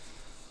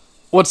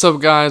What's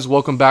up, guys?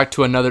 Welcome back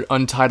to another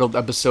Untitled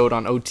episode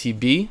on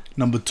OTB.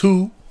 Number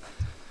 2.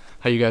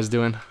 How you guys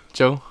doing?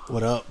 Joe?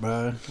 What up,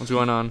 bro? What's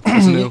going on?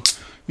 What's new?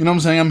 You know what I'm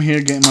saying? I'm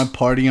here getting my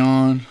party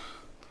on.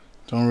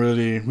 We don't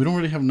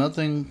really have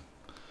nothing.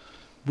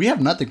 We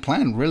have nothing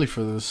planned really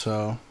for this,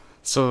 so.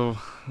 So,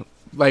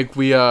 like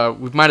we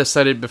might have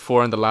said it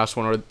before in the last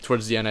one or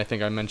towards the end. I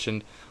think I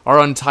mentioned our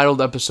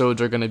Untitled episodes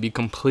are going to be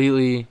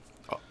completely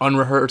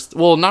unrehearsed.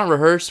 Well, not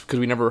rehearsed because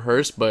we never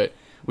rehearse, but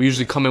we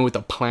usually come in with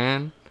a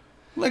plan.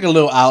 Like a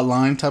little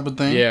outline type of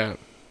thing. Yeah.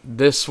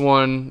 These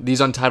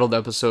Untitled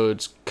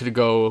episodes could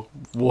go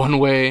one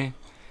way,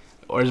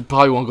 or it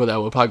probably won't go that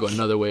way. It'll probably go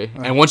another way.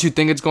 And once you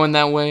think it's going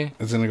that way,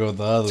 it's going to go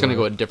the other way. It's going to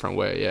go a different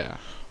way, yeah.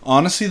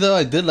 Honestly, though,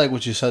 I did like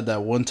what you said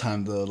that one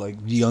time,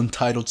 the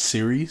Untitled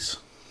series.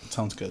 It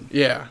sounds good.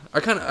 Yeah.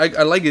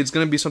 I like it. It's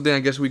going to be something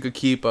I guess we could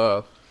keep,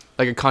 like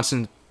a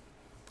constant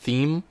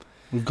theme.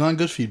 We've gotten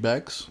good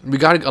feedbacks. We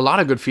got a lot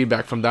of good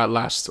feedback from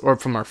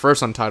from our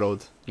first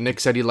Untitled. Nick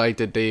said he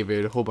liked it.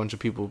 David, a whole bunch of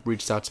people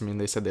reached out to me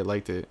and they said they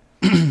liked it.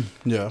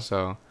 Yeah.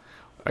 So,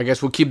 I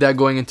guess we'll keep that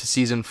going into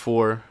season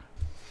 4,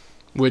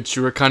 which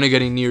we're kind of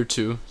getting near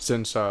to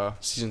since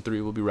season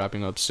 3 will be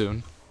wrapping up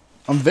soon.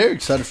 I'm very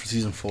excited for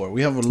season 4.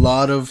 We have a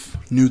lot of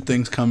new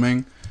things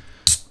coming.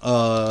 You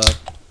want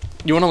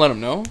to let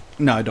them know?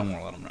 No, I don't want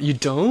to let them know. You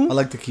don't? I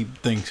like to keep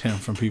things hidden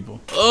from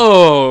people.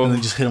 Oh. And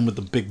then just hit them with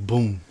the big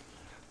boom.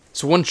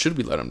 So when should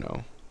we let them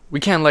know? We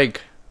can't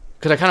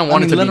because I kind of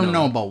wanted to let them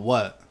know about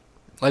what?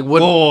 Like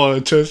what? Oh,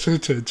 let's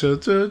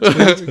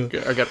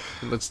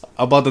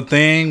about the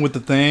thing with the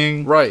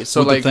thing. Right.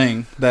 So the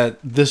thing that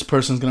this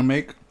person's gonna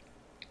make.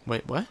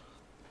 Wait, what?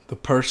 The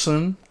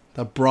person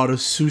that brought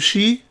us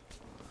sushi.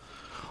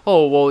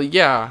 Oh well,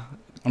 yeah.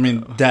 I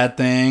mean that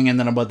thing, and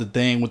then about the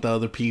thing with the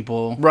other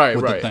people. Right.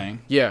 With right. the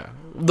thing. Yeah,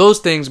 those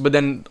things, but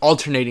then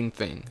alternating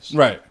things.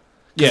 Right.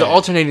 Because the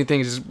alternating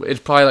things is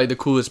probably like the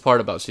coolest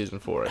part about season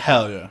 4.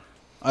 Hell yeah,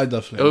 I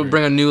definitely. It would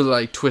bring a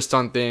new twist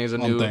on things,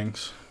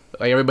 things.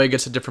 Like everybody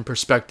gets a different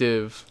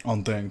perspective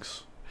on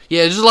things.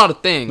 Yeah, there's a lot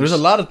of things. There's a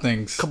lot of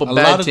things. A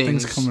lot of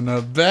things coming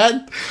up.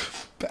 Bad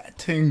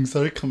things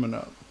are coming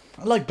up.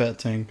 I like bad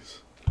things.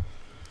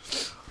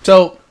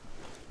 So,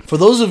 for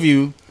those of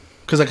you,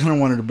 because I kind of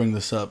wanted to bring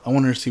this up, I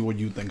wanted to see what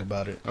you think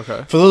about it.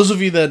 Okay. For those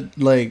of you that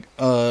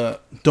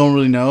don't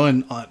really know,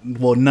 and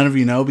none of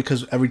you know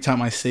because every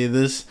time I say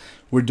this,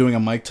 we're doing a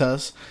mic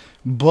test.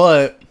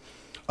 But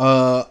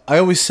I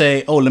always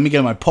say, "Oh, let me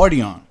get my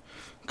party on,"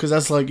 because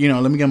that's let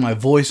me get my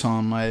voice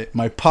on, my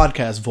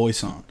podcast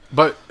voice on.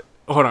 But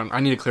hold on, I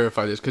need to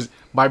clarify this because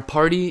by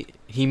party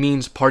he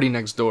means party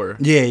next door.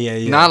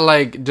 Yeah. Not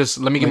like just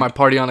let me get my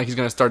party on like he's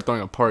gonna start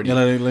throwing a party. Yeah,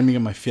 let me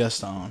get my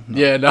fiesta on. No.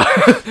 Yeah, no,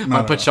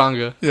 my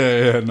pachanga.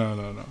 Yeah,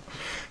 no.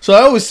 So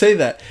I always say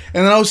that,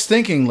 and then I was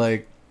thinking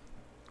wouldn't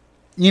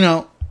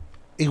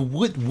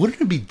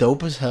it be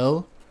dope as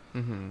hell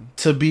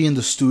to be in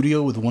the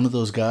studio with one of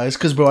those guys?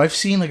 Because bro, I've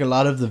seen a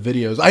lot of the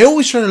videos. I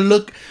always try to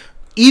look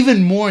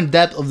even more in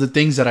depth of the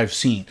things that I've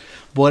seen,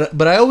 but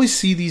I always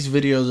see these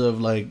videos of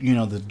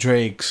the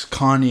Drakes,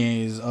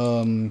 Kanye's,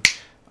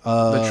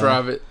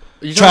 the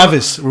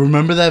Travis.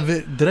 Remember that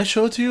did I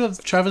show it to you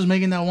of Travis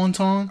making that one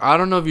song? I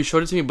don't know if you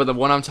showed it to me, but the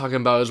one I'm talking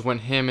about is when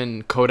him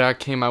and Kodak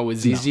came out with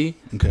ZZ. No.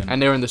 Okay.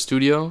 And they were in the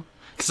studio.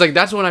 Cause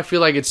that's when I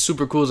feel like it's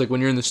super cool. Is when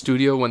you're in the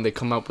studio when they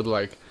come up with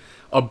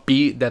a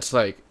beat that's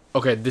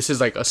okay, this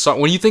is a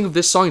song. When you think of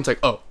this song, it's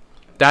oh,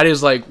 that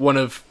is one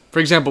of, for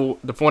example,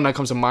 the one that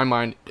comes to my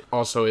mind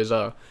also is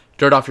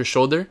Dirt Off Your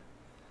Shoulder.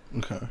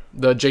 Okay.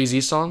 The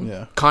Jay-Z song.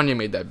 Yeah. Kanye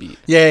made that beat.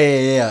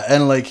 Yeah.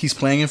 And he's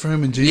playing it for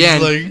him and Jay-Z's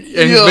and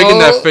he's making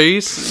that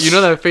face. You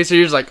know that face where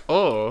you're just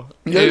oh.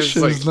 That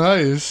shit is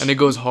nice. And it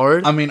goes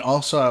hard. I mean,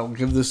 also, I will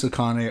give this to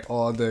Kanye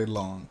all day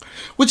long.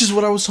 Which is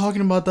what I was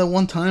talking about that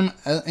one time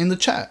in the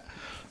chat.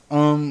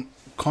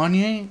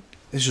 Kanye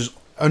is just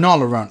an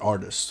all-around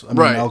artist. I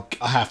mean,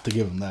 I have to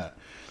give him that.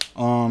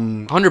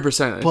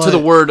 100% to the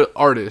word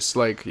artist,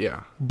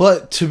 yeah.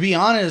 But to be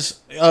honest,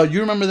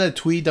 you remember that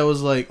tweet that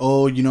was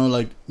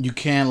you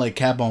can't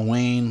cap on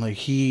Wayne.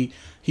 He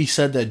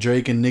said that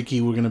Drake and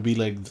Nicki were gonna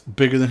be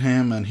bigger than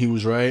him, and he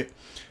was right.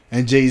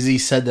 And Jay-Z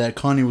said that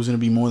Kanye was gonna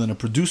be more than a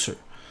producer.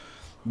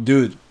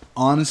 Dude,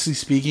 honestly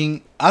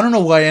speaking, I don't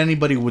know why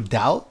anybody would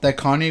doubt that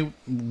Kanye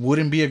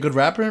wouldn't be a good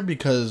rapper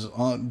because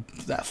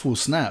that fool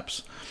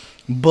snaps.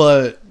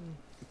 But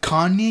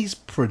Kanye's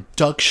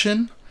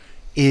production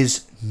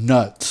is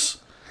nuts.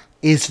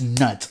 It's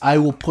nuts. I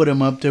will put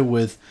him up there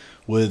with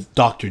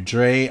Dr.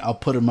 Dre. I'll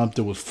put him up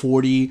there with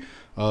 40,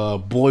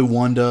 Boy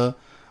Wonder,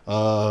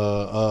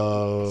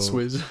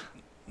 Swizz.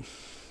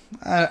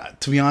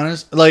 To be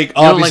honest,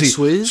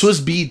 obviously,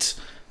 Swizz Beatz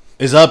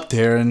is up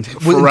there, and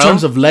in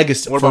terms of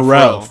legacy,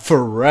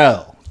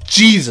 Pharrell.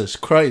 Jesus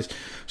Christ.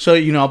 So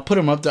I'll put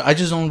him up there. I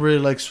just don't really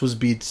like Swizz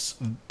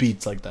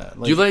beats like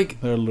that. Do you like?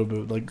 They're a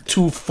little bit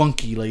too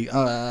funky, too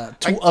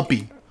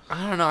uppy.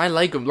 I don't know. I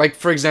like him.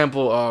 For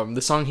example,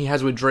 the song he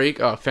has with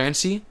Drake,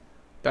 "Fancy,"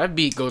 that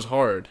beat goes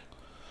hard.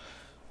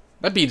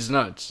 That beat is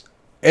nuts.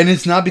 And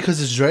it's not because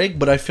it's Drake,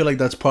 but I feel like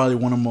that's probably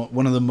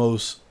one of the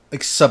most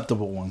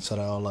acceptable ones that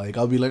I'll like.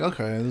 I'll be like,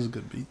 okay, this is a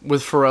good beat.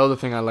 With Pharrell, the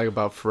thing I like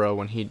about Pharrell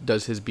when he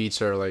does his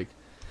beats are like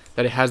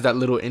that it has that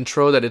little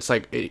intro that it's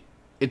like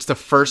it's the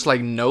first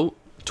like note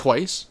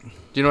twice. Do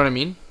you know what I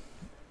mean?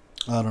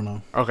 I don't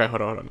know. Okay,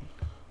 hold on.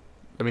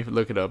 Let me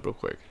look it up real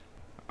quick.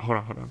 Hold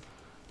on.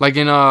 Like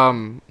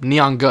in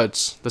Neon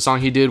Guts, the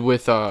song he did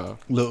with Lil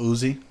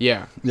Uzi.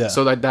 Yeah. Yeah.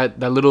 So that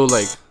little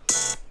like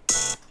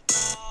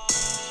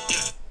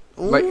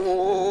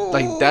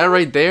that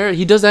right there,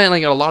 he does that in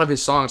like a lot of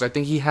his songs. I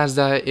think he has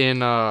that in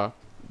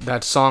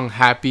that song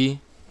Happy.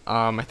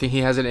 I think he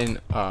has it in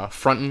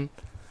Frontin'.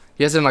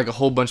 He has it in like a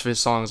whole bunch of his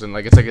songs, and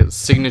like it's like a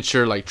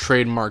signature like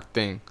trademark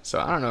thing. So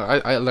I don't know.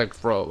 I like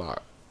Pharrell a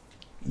lot.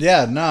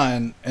 Yeah,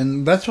 no,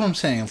 and that's what I'm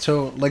saying.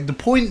 So like the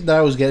point that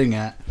I was getting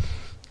at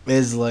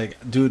is like,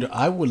 dude,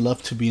 I would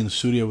love to be in the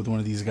studio with one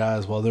of these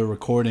guys while they're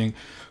recording.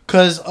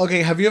 Cause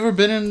okay, have you ever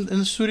been in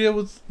the studio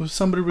with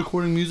somebody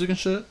recording music and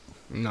shit?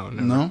 No,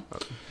 never. No.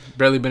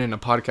 Barely been in a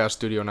podcast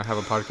studio, and I have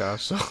a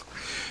podcast.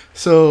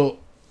 So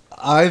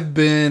I've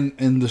been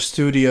in the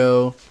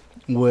studio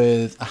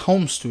with a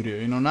home studio,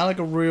 you know, not like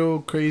a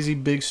real crazy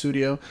big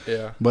studio.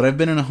 Yeah. But I've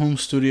been in a home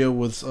studio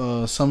with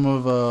some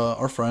of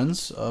our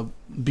friends,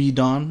 B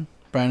Don,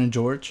 Brandon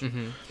George,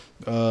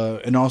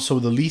 and also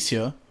with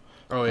Alicia.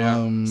 Oh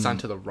yeah.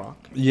 Signed to the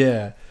Rock.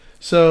 Yeah.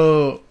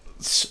 So,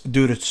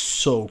 dude, it's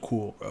so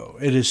cool, bro.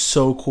 It is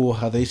so cool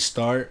how they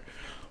start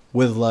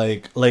with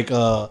like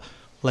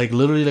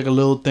literally like a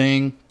little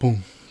thing,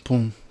 boom,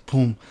 boom,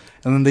 boom,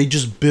 and then they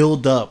just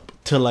build up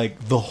to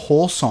like the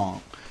whole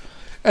song.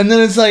 And then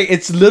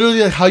it's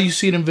literally like how you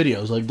see it in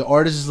videos. Like the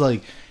artist is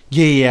like,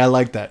 yeah, I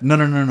like that.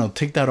 No,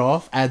 take that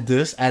off. Add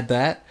this, add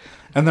that.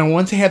 And then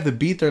once they have the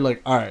beat, they're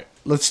like, all right,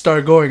 let's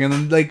start going. And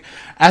then like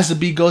as the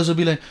beat goes, they'll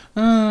be like,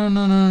 no. And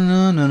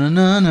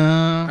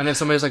then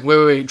somebody's like,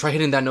 wait, try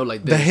hitting that note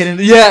like this.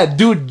 Yeah,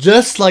 dude,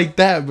 just like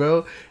that,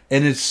 bro.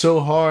 And it's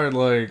so hard,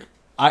 like.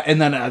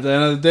 And then at the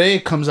end of the day,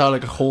 it comes out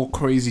like a whole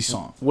crazy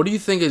song. What do you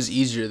think is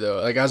easier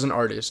though? Like as an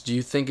artist, do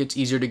you think it's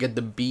easier to get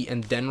the beat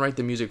and then write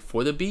the music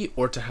for the beat,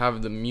 or to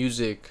have the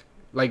music,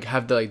 like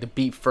have the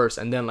beat first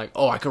and then like,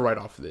 oh, I could write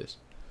off of this?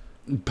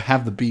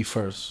 Have the beat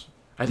first.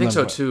 I think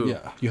so too.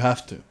 Yeah, you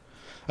have to.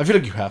 I feel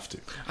like you have to.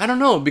 I don't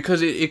know,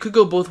 because it could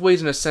go both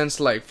ways in a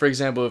sense. Like for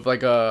example, if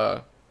like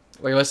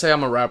let's say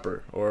I'm a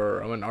rapper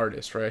or I'm an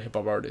artist, right, hip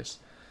hop artist.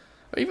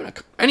 Or even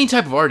any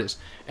type of artist,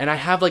 and I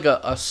have like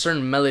a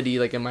certain melody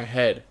like in my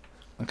head,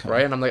 okay,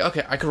 right? And I'm like,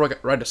 okay, I could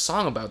write a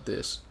song about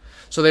this.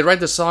 So they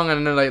write the song,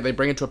 and then like they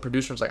bring it to a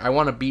producer. It's like, I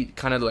want a beat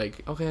kind of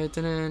like, okay,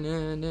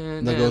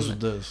 that goes with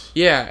this.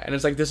 Yeah, and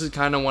it's like, this is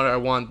kind of what I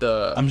want.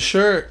 I'm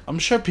sure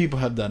people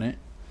have done it,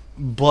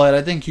 but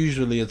I think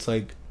usually it's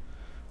like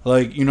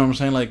you know what I'm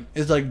saying? Like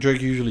it's like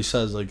Drake usually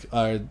says, like,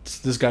 all right,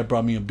 this guy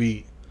brought me a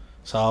beat,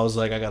 so I was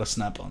like, I gotta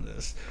snap on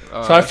this.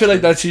 So I feel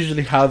like that's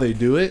usually how they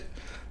do it.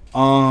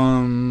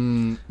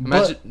 Imagine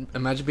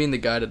being the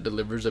guy that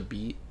delivers a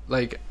beat.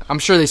 Like, I'm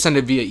sure they send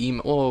it via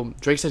email. Well,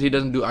 Drake said he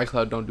doesn't do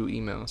iCloud, don't do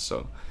email.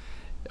 So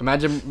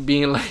imagine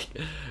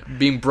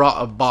being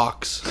brought a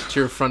box to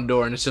your front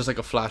door, and it's just like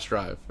a flash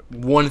drive.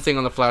 One thing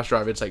on the flash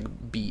drive, it's like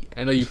beat.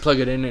 And then you plug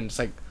it in, and it's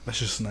like, that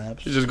just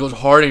snaps. It just goes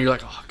hard, and you're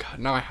like, oh god,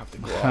 now I have to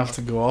go off. I have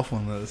to go off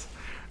on this.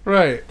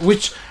 Right.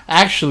 Which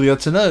actually,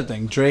 that's another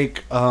thing.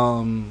 Drake.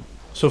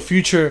 So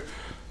Future.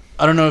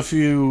 I don't know if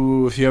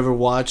you ever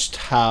watched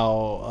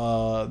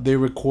how they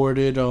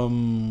recorded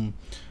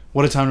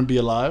 "What a Time to Be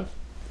Alive."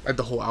 Like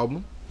the whole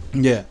album?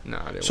 Yeah. No,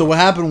 I didn't. So what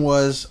happened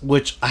was,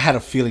 which I had a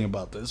feeling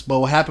about this, but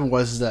what happened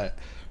was that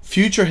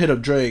Future hit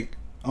up Drake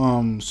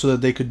so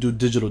that they could do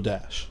Digital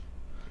Dash.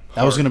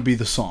 That was gonna be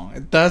the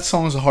song. That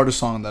song is the hardest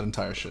song in that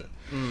entire shit.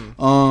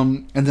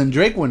 And then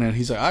Drake went in.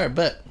 He's like, all right,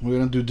 bet we're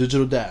gonna do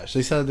Digital Dash.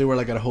 They said they were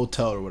like at a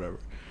hotel or whatever.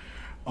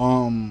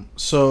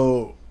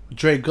 So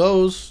Drake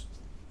goes.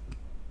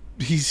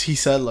 He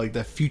said like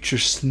that Future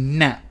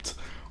snapped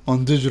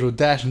on Digital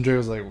Dash, and Drake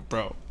was like,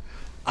 bro,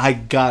 I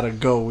gotta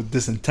go with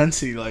this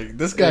intensity. Like,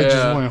 this guy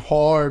just went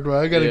hard, bro.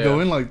 I gotta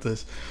go in like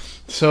this.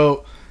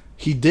 So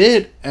he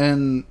did,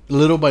 and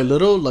little by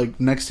little, like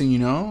next thing you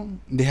know,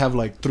 they have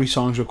like 3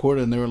 songs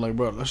recorded, and they were like,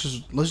 bro, let's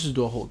just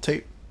do a whole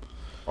tape.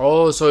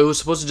 Oh, so it was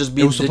supposed to just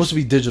be. It was supposed to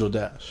be Digital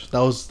Dash. It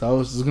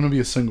was gonna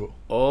be a single.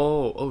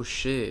 Oh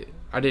shit!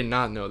 I did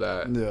not know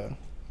that. Yeah.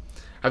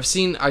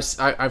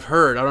 I've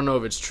heard. I don't know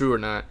if it's true or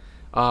not.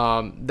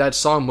 That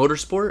song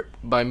Motorsport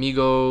by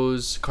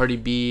Migos, Cardi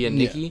B, and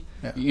Nicki.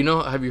 Yeah. You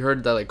know, have you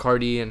heard that like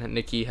Cardi and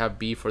Nicki have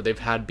beef, or they've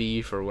had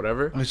beef or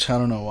whatever? Which I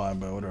don't know why,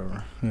 but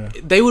whatever. Yeah.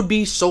 They would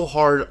be so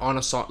hard on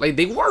a song. Like,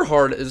 they were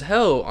hard as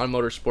hell on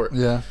Motorsport.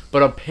 Yeah.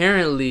 But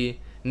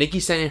apparently Nicki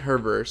sent in her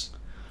verse,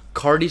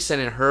 Cardi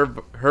sent in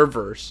her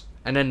verse,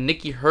 and then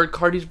Nicki heard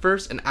Cardi's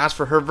verse and asked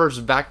for her verse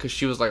back because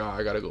she was like, oh,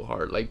 I gotta go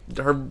hard. Like,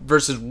 her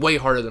verse is way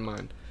harder than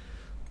mine.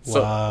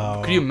 So,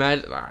 wow. Could you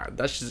imagine?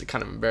 That's just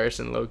kind of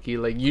embarrassing, low-key.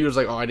 Like, you was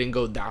like, oh, I didn't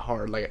go that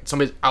hard. Like,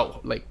 somebody's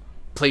out, like,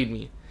 played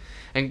me.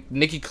 And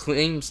Nicki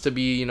claims to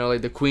be, you know,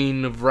 like, the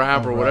queen of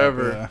rap or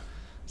whatever. Yeah.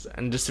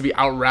 And just to be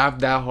out-rapped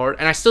that hard.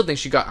 And I still think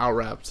she got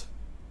out-rapped.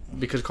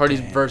 Because Cardi's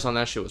verse on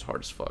that shit was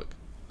hard as fuck.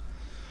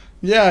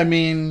 Yeah, I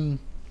mean,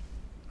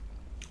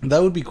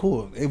 that would be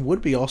cool. It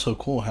would be also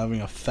cool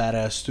having a fat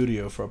ass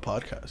studio for a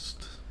podcast.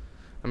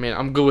 I mean,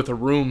 I'm good with a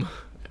room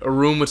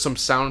with some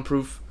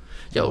soundproof.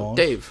 Yo, Walls.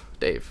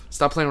 Dave,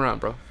 stop playing around,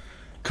 bro.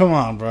 Come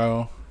on,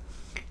 bro.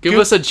 Give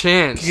us a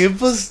chance.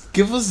 Give us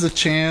the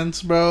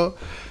chance, bro.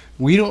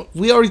 We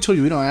already told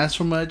you we don't ask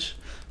for much.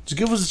 Just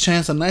give us a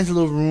chance, a nice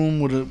little room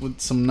with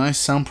some nice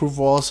soundproof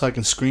walls so I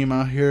can scream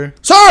out here,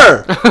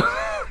 sir.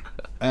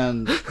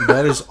 And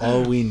that is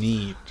all we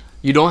need.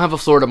 You don't have a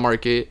Florida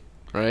market,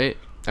 right?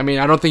 I mean,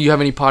 I don't think you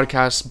have any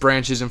podcast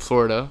branches in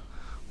Florida.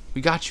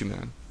 We got you,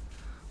 man.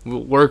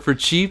 We'll work for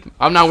cheap.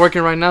 I'm not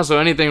working right now, so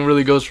anything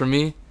really goes for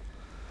me.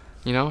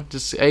 You know,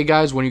 just, hey,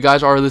 guys, when you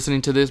guys are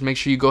listening to this, make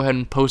sure you go ahead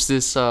and post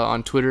this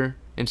on Twitter,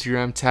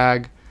 Instagram,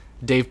 tag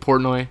Dave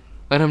Portnoy.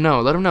 Let him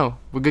know.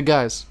 We're good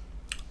guys.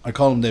 I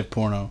call him Dave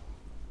Porno.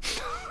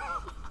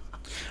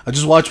 I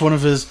just watched one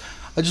of those.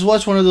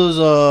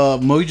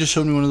 Mo just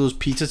showed me one of those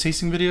pizza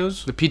tasting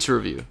videos. The pizza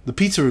review. The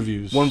pizza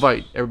reviews. One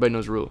bite. Everybody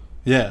knows the rule.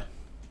 Yeah.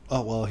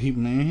 Oh, well,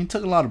 he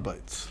took a lot of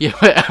bites. Yeah,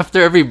 but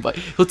after every bite,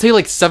 he'll take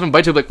like 7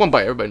 bites. He'll be like, 1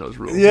 bite. Everybody knows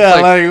the rule. Yeah,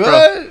 like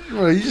what?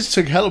 Bro, you just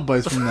took hella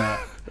bites from that.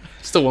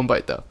 Still 1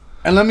 bite, though.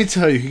 And let me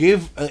tell you, he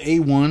gave an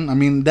A1. I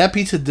mean, that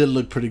pizza did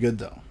look pretty good,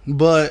 though.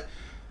 But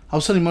I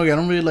was telling Mogi, I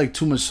don't really like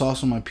too much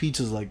sauce on my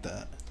pizzas like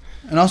that.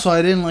 And also,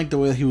 I didn't like the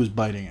way he was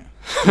biting it.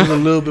 It was a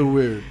little bit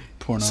weird.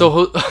 Porno.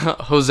 So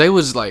Jose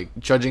was like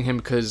judging him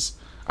because,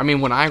 I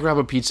mean, when I grab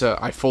a pizza,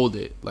 I fold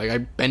it. Like, I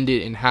bend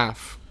it in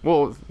half.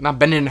 Well, not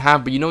bend it in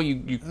half, but you know,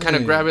 you kind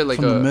of grab it like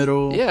from the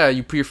middle. Yeah,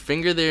 you put your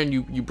finger there and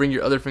you bring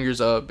your other fingers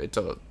up. It's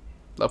a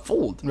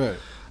fold. Right.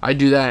 I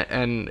do that,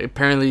 and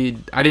apparently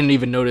I didn't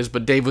even notice,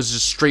 but Dave was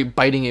just straight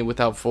biting it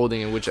without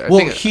folding it, which I think...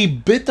 Well, he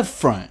bit the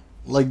front,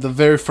 like the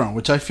very front,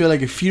 which I feel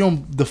like if you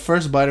don't... The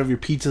first bite of your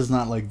pizza is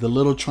not like the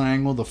little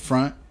triangle, the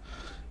front,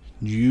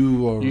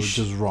 you are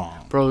just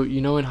wrong. Bro,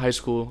 you know in high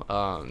school,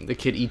 the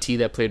kid E.T.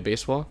 that played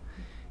baseball,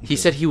 he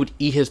said he would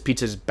eat his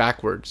pizzas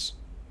backwards.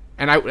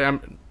 And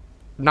I'm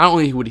not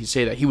only would he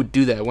say that, he would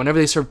do that. Whenever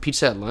they serve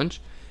pizza at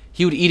lunch,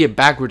 he would eat it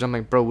backwards. I'm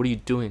like, bro, what are you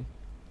doing?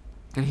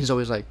 And he's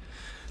always like,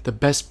 the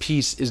best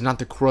piece is not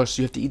the crust.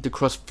 You have to eat the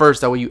crust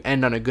first. That way you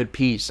end on a good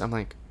piece. I'm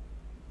like,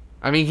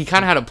 I mean, he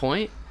kind of had a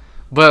point.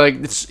 But, like,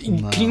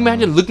 can you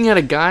imagine looking at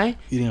a guy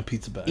eating a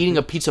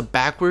pizza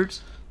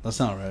backwards? That's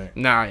not right.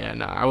 Nah.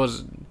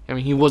 I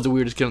mean, he was the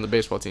weirdest kid on the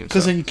baseball team.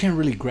 Because then you can't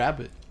really grab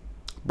it.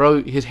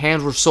 Bro, his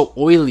hands were so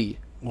oily.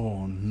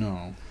 Oh,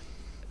 no.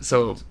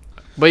 So,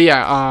 but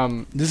yeah,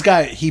 this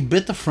guy, he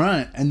bit the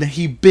front, and then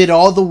he bit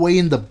all the way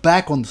in the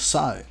back on the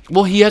side.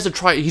 Well, he has to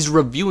try, he's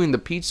reviewing the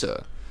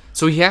pizza.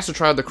 So he has to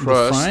try the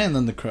crust. The fry and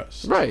then the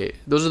crust. Right.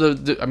 Those are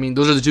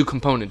the 2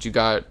 components. You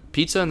got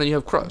pizza and then you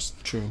have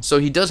crust. True. So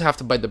he does have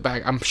to bite the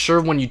back. I'm sure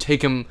when you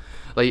take him,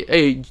 like,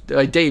 hey,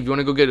 Dave, you want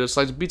to go get a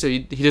slice of pizza? He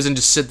doesn't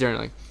just sit there and,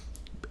 like,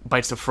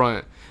 bites the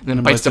front. And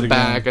then bites the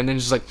back. And then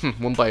just like,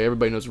 1 bite.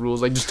 Everybody knows the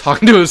rules. Like, just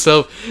talking to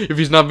himself if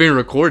he's not being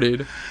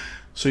recorded.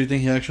 So you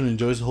think he actually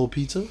enjoys the whole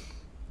pizza?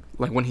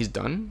 Like, when he's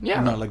done?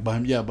 Yeah. Not like by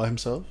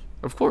himself?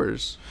 Of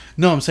course.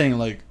 No, I'm saying,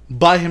 like,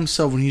 by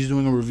himself, when he's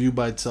doing a review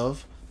by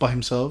himself,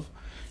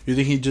 you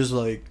think he just,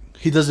 like,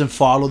 he doesn't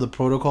follow the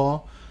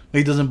protocol? Like,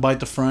 he doesn't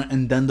bite the front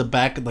and then the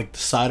back, like, the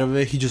side of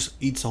it? He just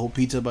eats the whole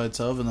pizza by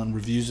itself and then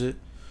reviews it?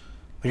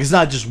 Like, it's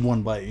not just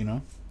 1 bite, you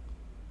know?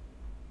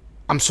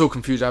 I'm so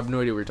confused. I have no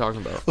idea what you're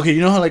talking about. Okay,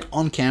 you know how, like,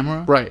 on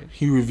camera? Right.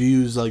 He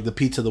reviews, like, the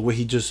pizza the way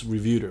he just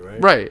reviewed it,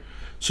 right? Right.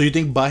 So you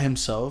think by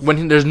himself?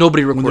 When there's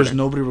nobody recording. When there's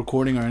nobody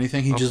recording or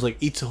anything, he just, like,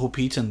 eats the whole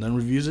pizza and then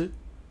reviews it?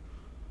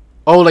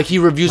 Oh, like he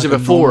reviews like it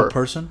before. A normal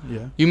person?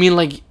 Yeah. You mean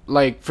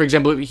like for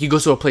example, he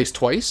goes to a place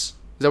twice? Is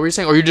that what you're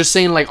saying? Or you're just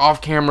saying like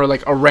off camera,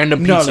 like a random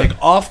pizza? No, like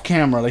off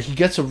camera. Like he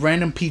gets a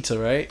random pizza,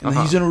 right? And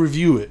then he's going to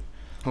review it.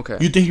 Okay.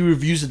 You think he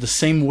reviews it the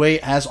same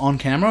way as on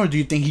camera? Or do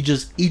you think he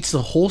just eats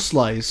the whole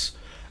slice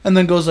and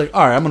then goes like,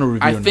 all right, I'm going to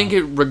review it I think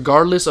it,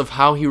 regardless of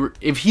how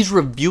if he's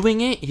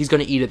reviewing it, he's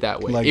going to eat it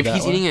that way. Like if that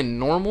he's way? eating it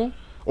normal,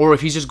 or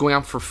if he's just going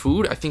out for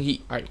food, I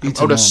think I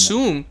would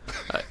assume,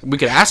 we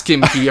could ask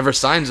him if he ever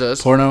signs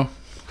us. Porno,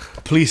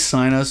 please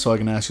sign us so I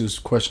can ask you this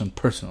question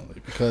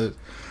personally. Because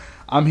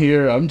I'm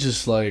here, I'm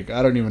just like,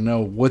 I don't even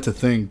know what to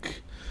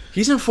think.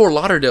 He's in Fort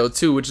Lauderdale,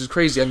 too, which is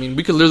crazy. I mean,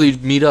 we could literally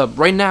meet up.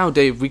 Right now,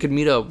 Dave, we could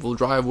meet up. We'll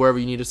drive wherever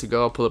you need us to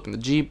go. I'll pull up in the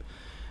Jeep.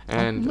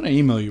 And I'm going to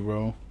email you,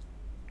 bro.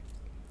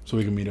 So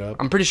we can meet up.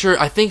 I'm pretty sure,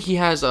 I think he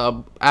has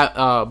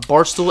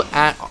Barstool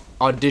at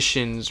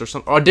auditions or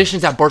something.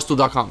 Auditions at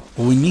barstool.com.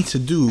 What we need to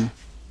do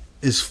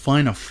is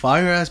find a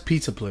fire-ass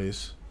pizza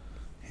place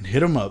and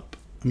hit him up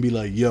and be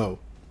like, yo,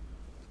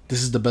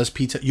 this is the best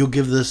pizza. You'll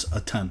give this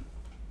a 10.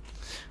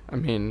 I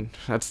mean,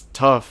 that's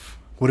tough.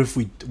 What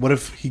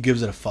if he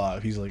gives it a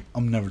 5? He's like,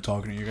 I'm never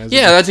talking to you guys.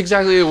 Yeah, that's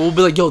exactly it. We'll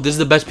be like, yo, this is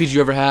the best pizza you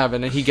ever have.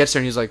 And then he gets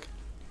there and he's like,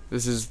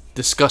 this is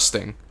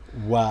disgusting.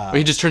 Wow. Or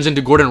he just turns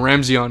into Gordon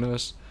Ramsay on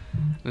us.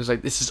 And it's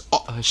like, this is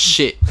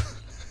shit.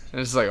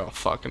 And it's like, oh,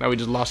 fuck. And now we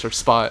just lost our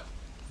spot.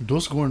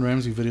 Those Gordon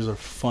Ramsay videos are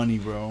funny,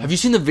 bro. Have you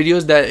seen the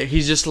videos that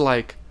he's just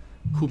like,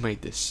 who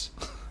made this?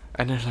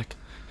 And they're like,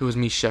 it was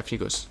me, chef. He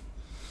goes,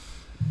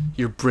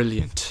 you're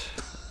brilliant.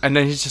 And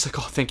then he's just like,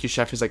 oh, thank you,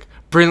 chef. He's like,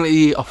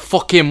 brilliantly a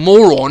fucking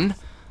moron.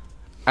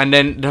 And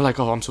then they're like,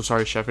 oh, I'm so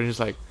sorry, chef. And he's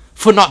like,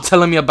 for not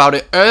telling me about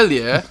it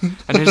earlier.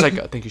 And he's like,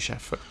 oh, thank you,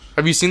 chef.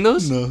 Have you seen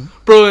those? No.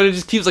 Bro, and it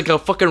just keeps like a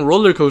fucking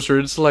roller coaster.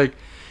 It's like,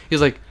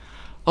 he's like,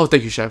 oh,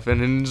 thank you, chef.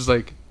 And then it's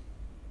like,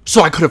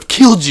 so I could have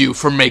killed you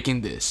for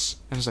making this.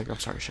 And it's like, I'm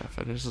sorry, chef.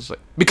 And it's just like,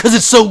 because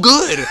it's so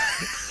good.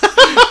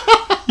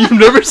 You've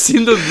never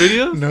seen those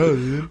videos? No,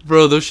 dude.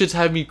 Bro, those shits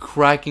have me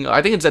cracking.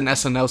 I think it's an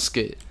SNL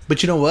skit.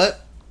 But you know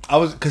what?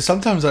 Because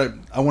sometimes I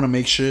want to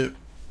make shit,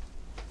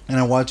 and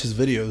I watch his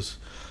videos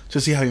to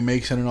see how he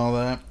makes it and all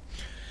that.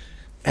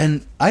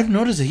 And I've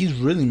noticed that he's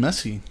really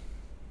messy.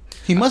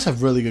 He must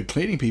have really good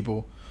cleaning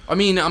people. I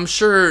mean, I'm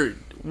sure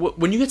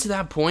when you get to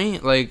that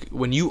point, like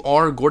when you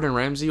are Gordon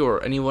Ramsay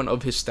or anyone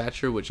of his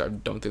stature, which I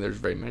don't think there's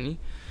very many,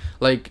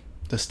 like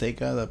the steak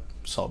guy, the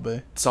Salt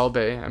Bay. Salt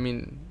Bay. I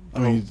mean,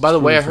 by the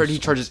way, I heard he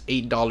charges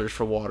 $8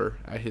 for water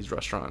at his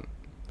restaurant.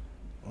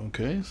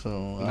 Okay,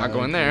 so not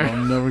going there.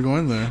 I'm never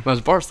going there.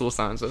 Unless Barstool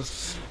signs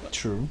us.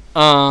 True.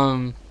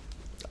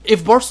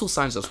 If Barstool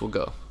signs us, we'll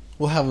go.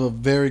 We'll have a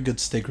very good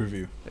steak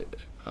review.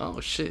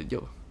 Oh shit,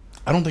 yo.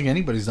 I don't think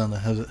anybody's done that.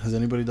 Has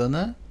anybody done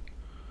that?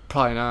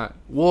 Probably not.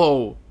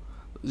 Whoa.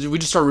 Did we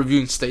just start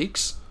reviewing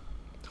steaks?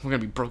 We're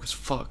gonna be broke as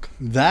fuck.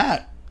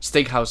 That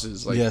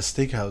steakhouses, like yeah,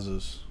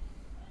 steakhouses.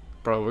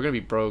 Bro, we're gonna be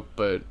broke,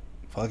 but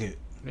fuck it.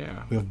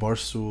 Yeah. We have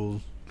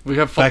Barstool. We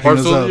have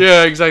Barstool.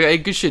 Yeah, exactly. Hey,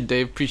 good shit,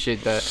 Dave.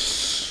 Appreciate that.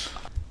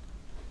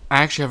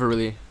 I actually have a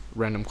really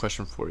random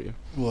question for you.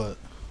 What?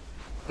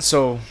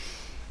 So,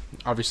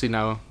 obviously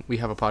now we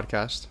have a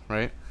podcast,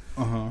 right?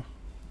 Uh-huh.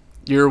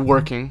 You're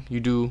working. You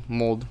do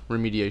mold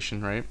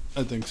remediation, right?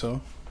 I think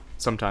so.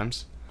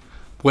 Sometimes.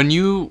 When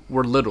you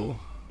were little,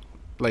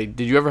 like,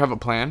 did you ever have a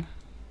plan?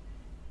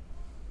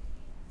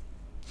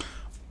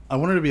 I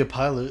wanted to be a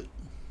pilot.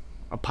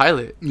 A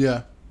pilot?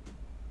 Yeah.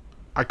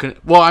 I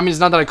couldn't. Well, I mean, it's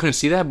not that I couldn't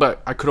see that,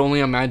 but I could only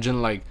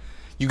imagine, like,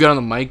 you get on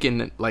the mic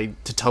and,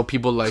 like, to tell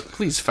people, like,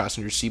 please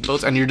fasten your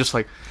seatbelts. And you're just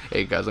like,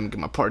 hey, guys, let me get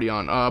my party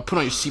on. Put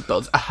on your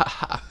seatbelts.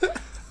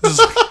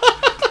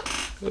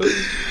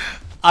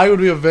 I would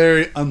be a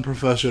very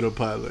unprofessional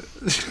pilot.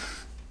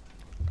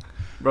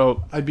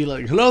 Bro. I'd be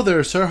like, hello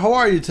there, sir. How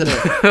are you today?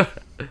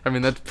 I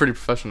mean, that's pretty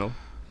professional.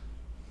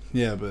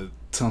 Yeah, but it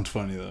sounds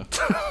funny, though.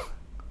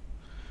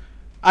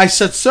 I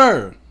said,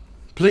 sir,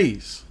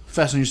 please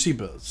fasten your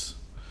seatbelts.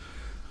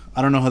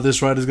 I don't know how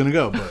this ride is going to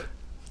go, but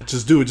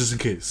just do it just in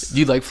case. Do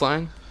you like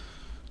flying?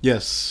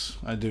 Yes,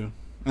 I do.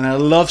 And I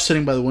love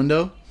sitting by the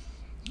window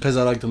because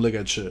I like to look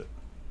at shit.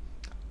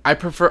 I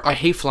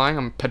hate flying.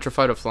 I'm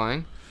petrified of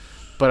flying.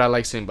 But I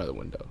like sitting by the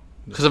window.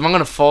 Because if I'm going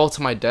to fall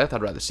to my death,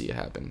 I'd rather see it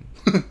happen.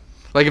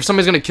 Like, if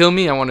somebody's going to kill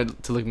me, I want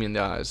it to look me in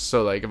the eyes.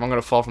 So, like, if I'm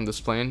going to fall from this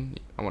plane,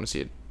 I want to see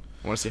it.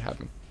 I want to see it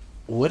happen.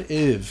 What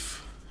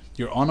if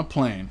you're on a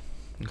plane?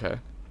 Okay.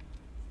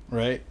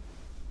 Right?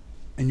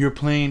 And your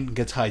plane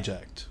gets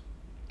hijacked.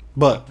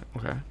 But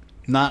okay,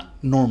 not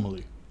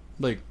normally.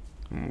 Like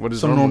what is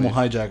some normally? normal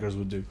hijackers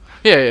would do.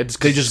 Yeah, it's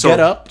they just get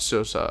up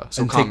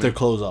and take their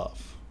clothes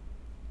off.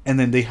 And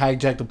then they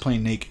hijack the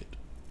plane naked.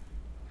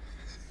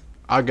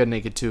 I'll get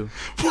naked too.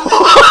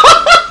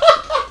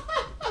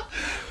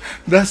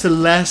 That's the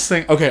last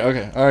thing. Okay.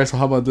 All right, so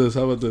how about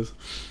this?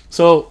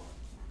 So,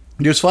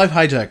 there's 5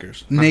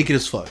 hijackers. Naked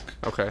as fuck.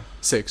 Okay.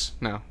 6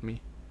 now.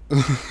 Me.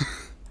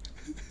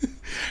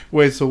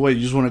 Wait, you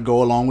just want to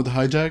go along with the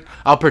hijack?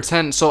 I'll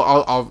pretend. So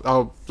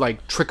I'll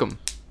like trick them.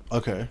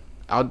 Okay.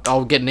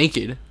 I'll get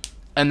naked,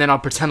 and then I'll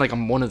pretend like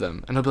I'm one of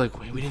them, and they'll be like,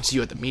 "Wait, we didn't see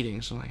you at the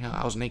meeting." So I'm like, oh,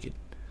 I was naked.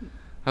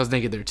 I was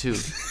naked there too.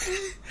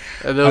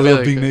 And I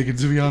love being naked,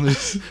 to be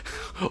honest.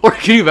 Or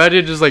can you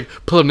imagine just like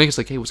pull up naked? It's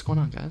like, hey, what's going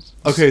on, guys?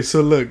 Okay,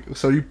 so look,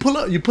 you pull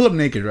up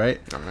naked, right?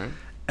 All right.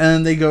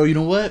 And they go, you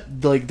know what?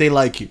 Like they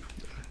like you.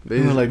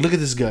 And they're like, look at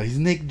this guy. He's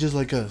naked just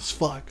like us.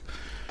 Fuck.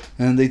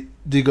 And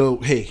they go,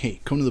 hey,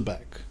 come to the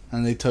back.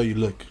 And they tell you,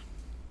 look,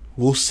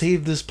 we'll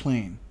save this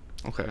plane.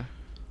 Okay.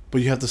 But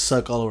you have to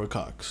suck all over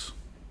cocks.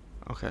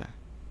 Okay.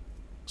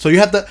 So you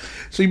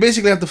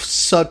basically have to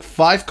suck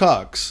 5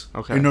 cocks.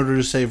 Okay. In order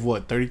to save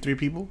what, 33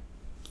 people?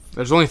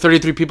 There's only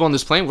 33 people on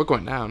this plane. We're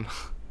going down.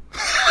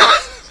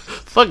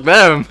 Fuck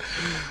them.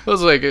 I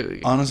was like,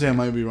 honestly, I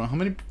might be wrong. How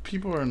many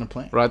people are in the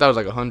plane? Right, that was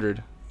like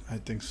 100. I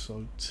think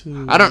so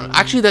too.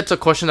 Actually, that's a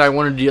question that I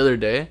wanted the other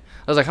day. I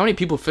was like, how many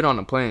people fit on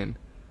a plane?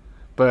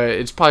 But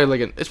it's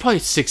probably it's probably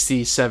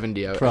 60,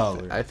 70.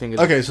 Probably. I think.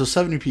 Okay, so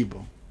 70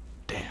 people.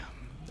 Damn.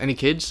 Any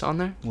kids on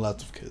there?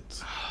 Lots of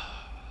kids.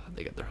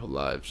 They got their whole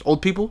lives.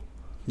 Old people?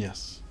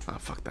 Yes. Oh,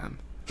 fuck them.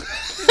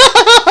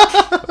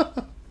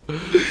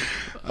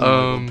 I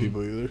don't old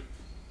people either.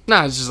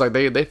 Nah, it's just like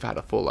they've had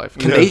a full life.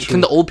 Can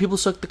the old people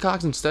suck the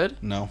cocks instead?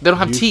 No. They don't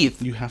have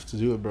teeth. You have to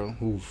do it, bro.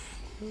 Oof.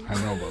 I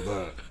know about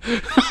that.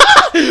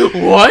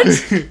 What?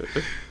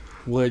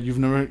 What? You've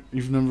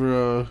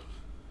never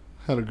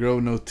had a girl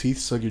with no teeth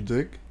suck your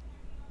dick?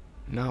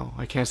 No,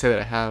 I can't say that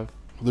I have.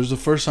 There's a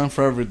first time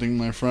for everything,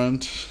 my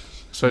friend.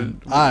 So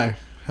I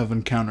have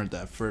encountered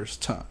that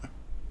first time.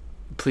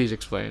 Please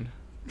explain.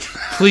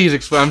 Please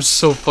explain. I'm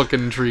so fucking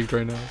intrigued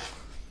right now.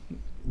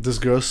 This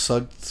girl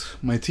sucked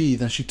my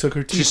teeth and she took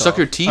her teeth She sucked off.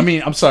 your teeth? I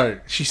mean, I'm sorry.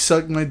 She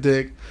sucked my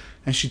dick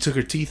and she took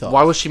her teeth off.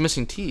 Why was she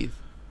missing teeth?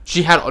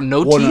 She had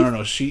no well,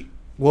 teeth?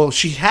 No.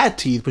 She had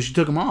teeth, but she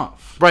took them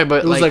off. Right,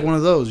 but it was like one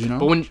of those, you know?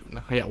 But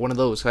one of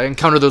those. I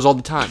encounter those all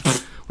the time.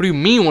 What do you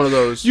mean one of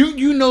those?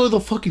 You know the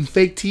fucking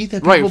fake teeth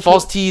that right,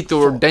 false teeth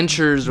or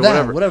dentures or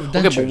whatever.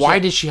 Dentures, okay, but why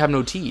did she have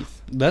no teeth?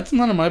 That's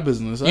none of my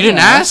business. You didn't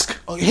ask?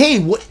 Oh, hey,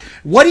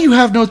 what do you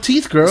have no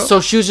teeth, girl?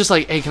 So she was just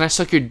like, hey, can I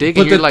suck your dick?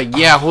 And you're like,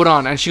 yeah, hold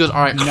on. And she goes,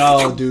 all right.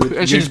 No, dude.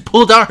 And she just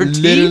pulled out her teeth.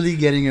 Literally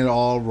getting it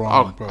all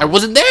wrong, bro. I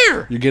wasn't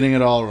there. You're getting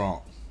it all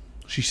wrong.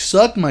 She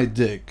sucked my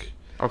dick.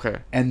 Okay.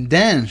 And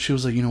then she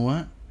was like, you know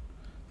what?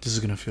 This is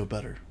going to feel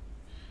better.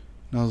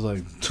 And I was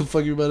like, what the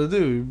fuck you better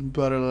do? You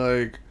better,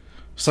 like,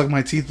 suck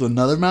my teeth with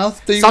another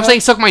mouth? Stop saying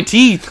suck my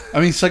teeth.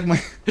 I mean, suck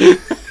my...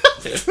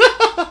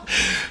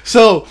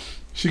 So,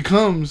 she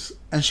comes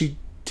and she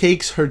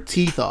takes her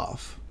teeth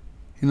off.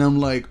 And I'm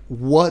like,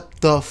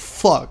 what the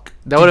fuck?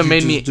 That would have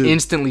made me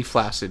instantly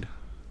flaccid.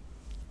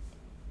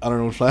 I don't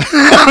know what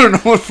I don't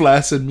know what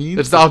flaccid means.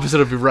 It's the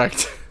opposite of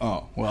erect.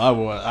 Oh,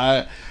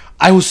 well,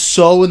 I was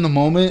so in the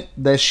moment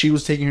that she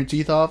was taking her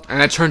teeth off. And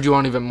that turned you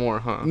on even more,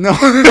 huh? No.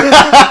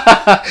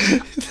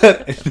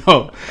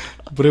 No.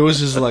 But it was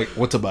just like,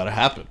 what's about to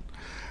happen?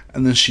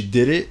 And then she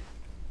did it.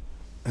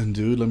 And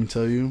dude, let me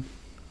tell you,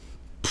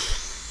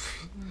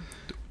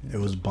 it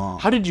was bomb.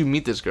 How did you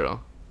meet this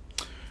girl?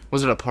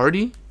 Was it a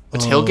party? A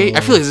tailgate?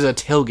 I feel like this is a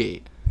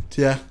tailgate.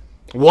 Yeah.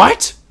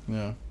 What?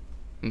 Yeah.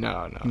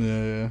 No.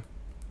 Yeah.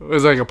 It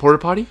was like a porta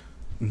potty?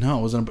 No,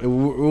 it wasn't. We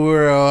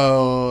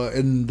were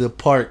in the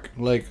park,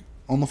 like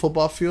on the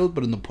football field,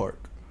 but in the park,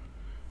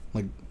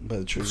 like by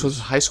the trees. So this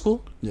is high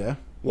school? Yeah.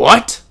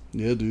 What?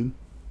 Yeah, dude.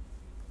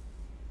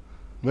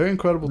 Very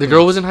incredible. The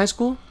girl was in high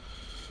school?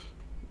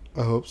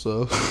 I hope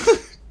so.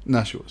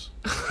 Nah, she was.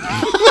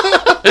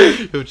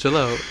 Yo, chill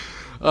out.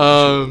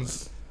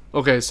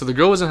 Okay, so the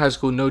girl was in high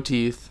school, no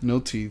teeth. No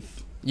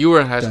teeth. You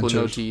were in high school,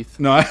 no teeth.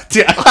 No, I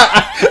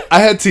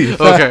had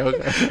teeth. Okay.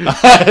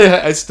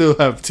 I still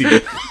have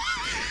teeth.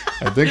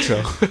 I think so.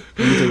 Let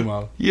me take them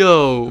out.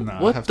 Yo,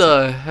 what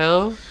the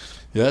hell?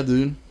 Yeah,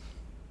 dude.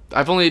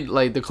 I've only,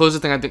 like, the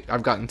closest thing I think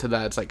I've gotten to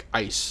that, it's like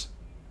ice.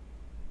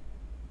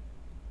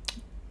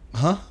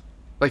 Huh?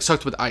 Like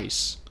sucked with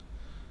ice.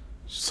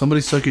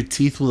 Somebody suck your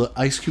teeth with an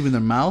ice cube in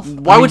their mouth?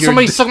 Why would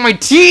somebody suck my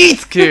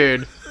teeth,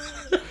 kid?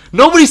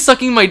 Nobody's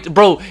sucking my...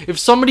 Bro, if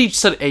somebody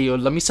said, hey, yo,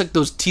 let me suck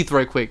those teeth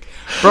right quick.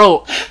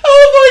 Bro.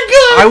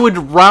 Oh, my God. I would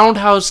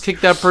roundhouse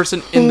kick that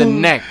person in the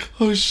neck.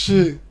 Oh,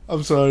 shit.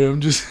 I'm sorry. I'm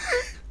just...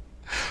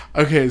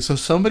 Okay, so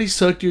somebody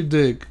sucked your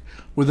dick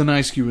with an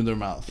ice cube in their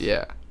mouth.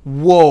 Yeah.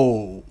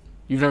 Whoa.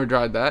 You've never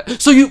tried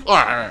that? So you...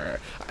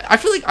 I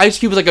feel like ice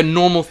cube is like a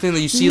normal thing that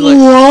you see like...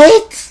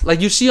 What?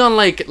 Like you see on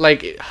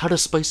like how to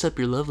spice up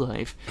your love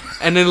life.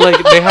 And then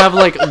like they have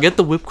like, get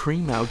the whipped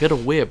cream out, get a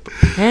whip,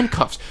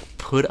 handcuffs,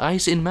 put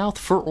ice in mouth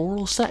for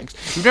oral sex.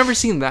 You've never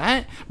seen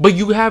that? But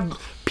you have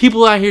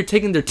people out here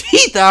taking their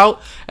teeth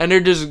out and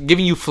they're just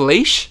giving you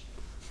fellation?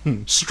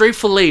 Straight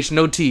fellation,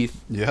 no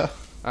teeth. Yeah.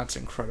 That's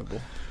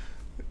incredible.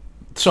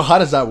 So how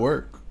does that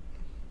work?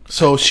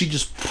 So she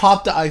just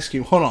popped the ice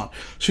cube. Hold on.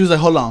 She was like,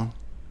 hold on.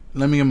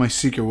 Let me get my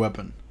secret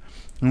weapon.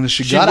 And then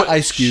she got an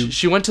ice cube.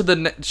 She went to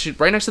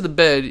right next to the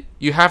bed.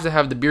 You have to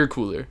have the beer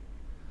cooler.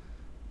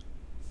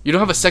 You don't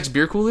have a sex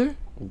beer cooler?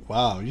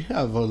 Wow, you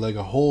have like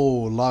a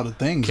whole lot of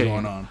things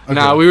going on. Okay.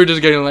 Nah, we were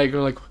just getting like,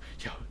 yo, like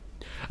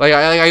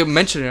I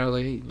mentioned it. I was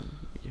like, hey,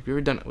 have you ever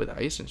done it with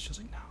ice? And she was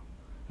like, no.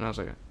 And I was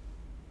like,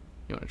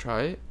 you want to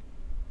try it?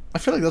 I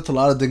feel like that's a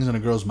lot of things in a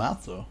girl's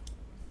mouth, though.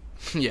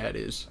 Yeah, it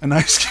is. An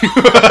ice cube,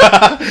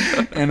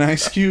 an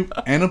ice cube,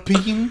 and a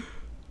peeking.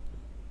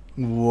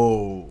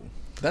 Whoa.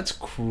 That's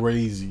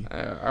crazy.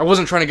 I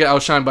wasn't trying to get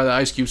outshined by the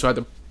ice cube, so I had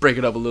to break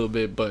it up a little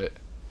bit, but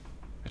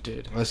I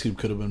did. Ice cube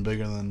could have been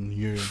bigger than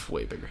you.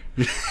 Way bigger.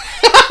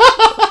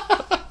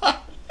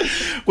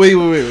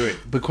 Wait.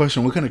 But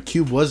question: what kind of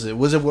cube was it?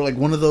 Was it like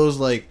one of those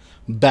like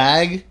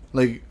bag?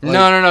 Like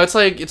no. It's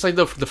like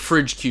the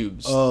fridge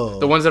cubes. Oh,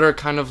 the ones that are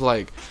kind of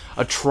like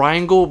a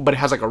triangle, but it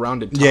has like a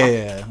rounded top.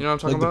 Yeah. You know what I'm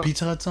talking about? Like the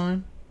Pizza Hut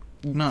sign.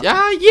 No.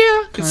 Yeah.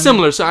 It's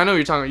similar. So I know what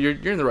you're talking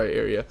about. You're in the right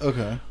area.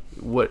 Okay.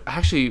 What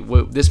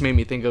this made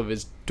me think of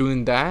is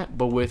doing that,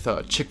 but with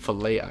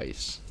Chick-fil-A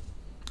ice.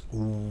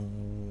 Ooh.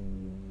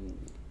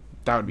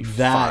 That would be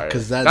fire.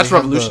 Because that's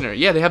revolutionary.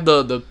 Yeah, they have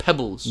the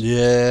pebbles.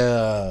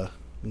 Yeah.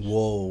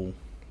 Whoa.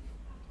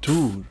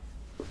 Dude.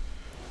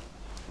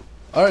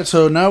 Alright,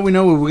 so now we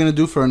know what we're going to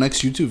do for our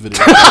next YouTube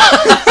video.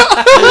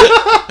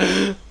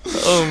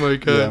 Oh my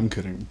god. Yeah, I'm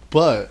kidding.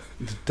 But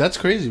that's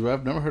crazy, bro.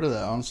 I've never heard of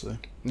that, honestly.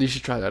 You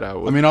should try that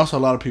out. I mean, also a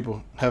lot of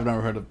people have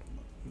never heard of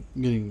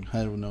getting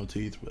head with no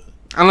teeth, but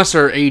unless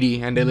they're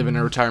 80 and they live in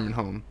a retirement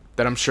home,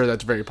 that I'm sure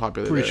that's very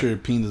popular. Pretty sure your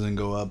peen doesn't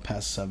go up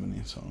past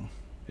 70, so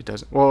it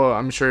doesn't. Well,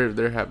 I'm sure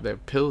they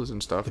have pills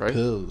and stuff, right?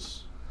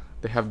 Pills.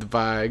 They have the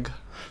Vag.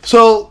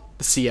 So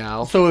the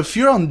Cial. So if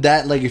you're on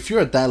that, like if you're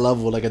at that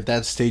level, like at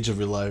that stage of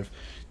your life,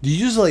 do you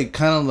just like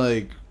kind of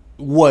like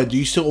what? Do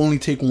you still only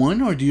take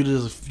one, or do you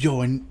just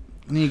I need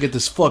to get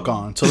this fuck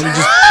on? So let me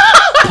just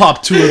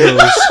pop 2 of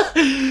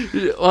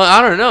those. Well,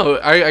 I don't know.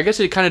 I guess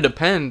it kind of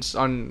depends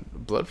on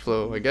blood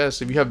flow. I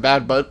guess if you have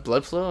bad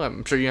blood flow,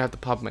 I'm sure you have to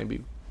pop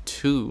maybe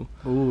 2.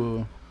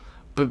 Ooh.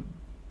 But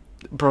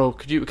bro,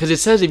 could you? Because it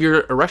says if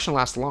your erection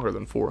lasts longer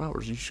than 4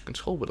 hours, you should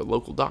consult with a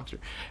local doctor.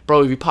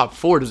 Bro, if you pop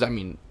 4, does that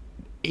mean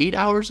 8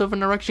 hours of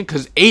an erection?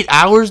 Because 8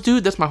 hours,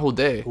 dude, that's my whole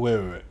day.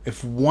 Wait.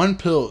 If one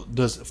pill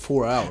does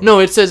 4 hours. No,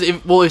 it says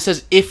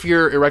if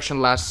your erection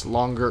lasts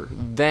longer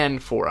than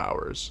 4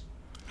 hours.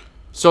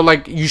 So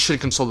like you should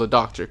consult a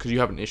doctor because you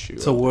have an issue.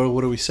 So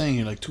what are we saying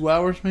here? Like 2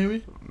 hours,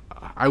 maybe?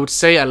 I would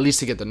say at least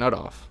to get the nut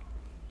off.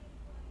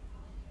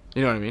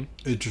 You know what I mean?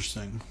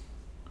 Interesting.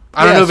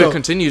 I don't know if it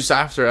continues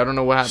after. I don't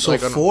know what happens. So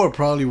 4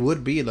 probably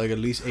would be like at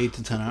least 8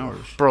 to 10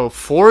 hours. Bro,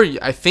 4,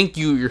 I think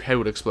your head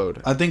would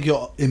explode. I think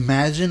you'll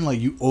imagine like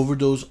you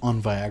overdose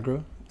on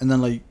Viagra, and then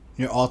like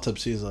your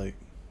autopsy is like,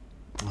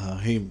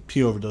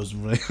 he overdosed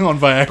on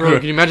Viagra. Bro,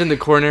 can you imagine the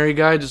coronary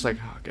guy just like,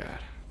 oh god,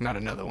 not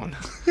another one.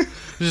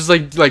 Just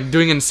like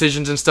doing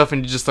incisions and stuff,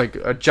 and just like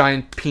a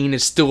giant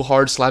penis still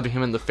hard slapping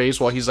him in the face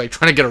while he's like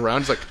trying to get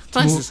around. It's like,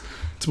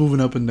 it's moving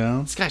up and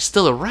down. This guy's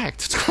still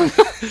erect.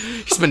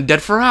 He's been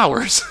dead for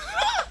hours.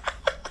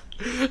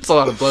 It's a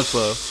lot of blood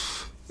flow.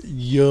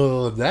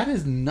 Yo, that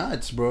is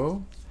nuts,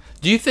 bro.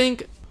 Do you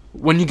think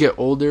when you get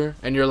older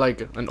and you're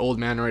like an old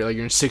man, or like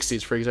you're in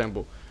 60s, for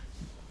example,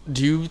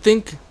 do you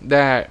think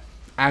that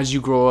as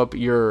you grow up,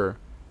 your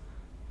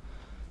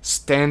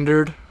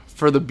standard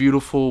for the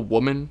beautiful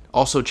woman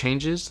also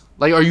changes?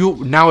 Like, are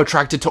you now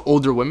attracted to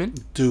older women?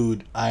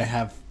 Dude, I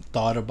have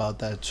thought about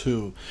that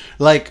too.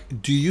 Like,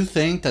 do you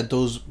think that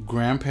those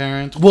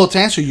grandparents... Well, to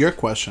answer your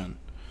question,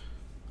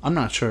 I'm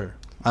not sure.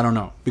 I don't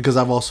know. Because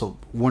I've also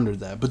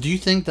wondered that. But do you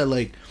think that,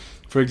 like,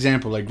 for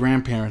example, like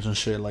grandparents and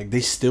shit, like,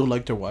 they still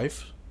like their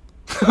wife?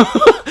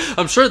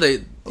 I'm sure they...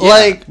 Yeah.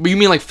 Like... But you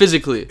mean, like,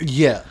 physically?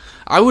 Yeah.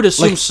 I would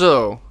assume like,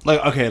 so.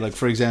 Like, okay, like,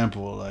 for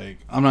example, like,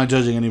 I'm not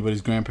judging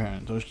anybody's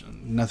grandparents or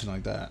nothing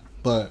like that.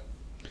 But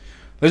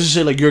let's just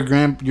say, like, your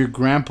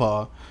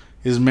grandpa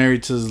is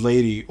married to this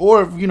lady,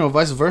 or, you know,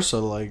 vice versa,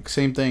 like,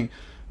 same thing.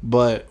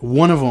 But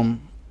one of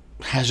them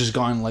has just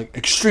gotten, like,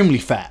 extremely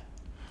fat.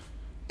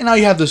 And now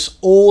you have this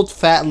old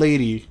fat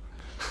lady,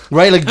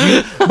 right? Like,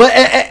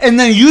 and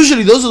then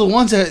usually those are the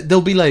ones that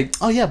they'll be like,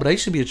 oh yeah, but I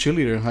used to be a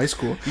cheerleader in high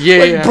school. Yeah,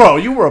 like, yeah. Bro,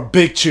 you were a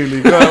big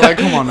cheerleader. Like,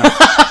 come on now.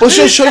 Well,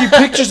 she'll show you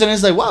pictures and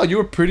it's like, wow, you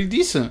were pretty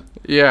decent.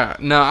 Yeah,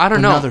 no, I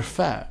don't know. know. Now they're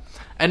fat.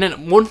 And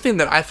then one thing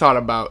that I thought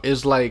about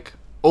is like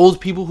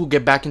old people who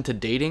get back into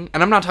dating,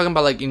 and I'm not talking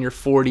about like in your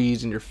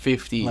 40s and your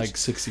 50s, like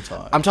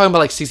 65. I'm talking about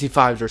like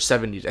 65s or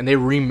 70s, and they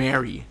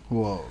remarry.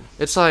 Whoa.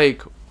 It's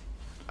like,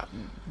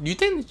 do you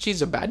think that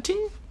she's a bad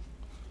thing?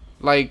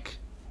 Like,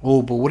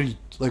 oh, but what are you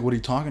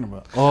talking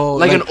about? Oh,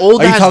 like an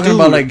old. Are you talking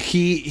about like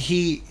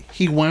he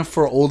went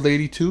for an old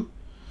lady too?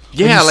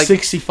 Yeah, he's like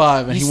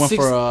 65, and he went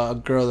for a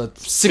girl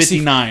that's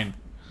 59,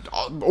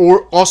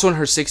 or also in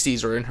her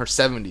 60s or in her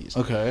 70s.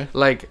 Okay,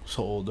 like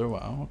so older.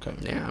 Wow. Okay.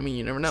 Yeah, I mean,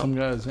 you never know. Some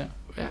guys, yeah.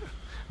 Yeah,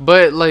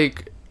 but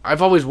like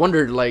I've always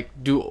wondered, like,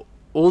 do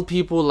old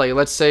people, like,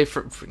 let's say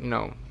for you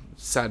know,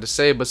 sad to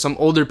say, but some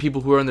older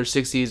people who are in their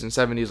 60s and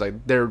 70s,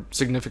 like their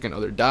significant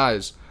other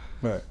dies,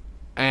 right?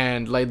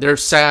 And like they're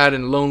sad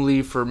and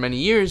lonely for many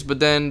years, but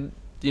then,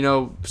 you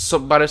know,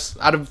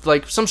 out of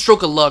like some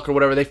stroke of luck or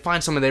whatever, they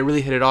find someone, they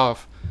really hit it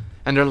off,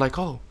 and they're like,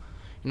 oh,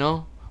 you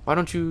know, why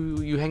don't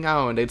you hang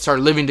out? And they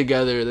start living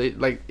together. They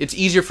like, it's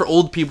easier for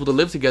old people to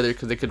live together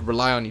because they could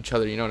rely on each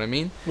other. You know what I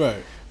mean?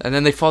 Right. And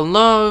then they fall in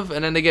love,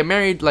 and then they get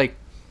married. Like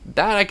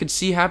that, I could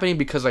see happening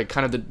because like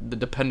kind of the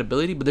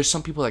dependability. But there's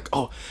some people like,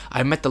 oh,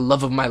 I met the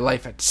love of my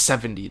life at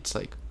 70. It's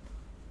like,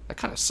 that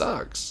kind of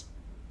sucks.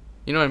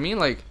 You know what I mean?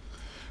 Like.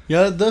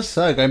 Yeah, it does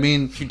suck. I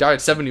mean, if you die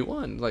at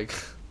 71, like,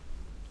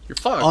 you're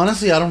fucked.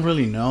 Honestly, I don't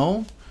really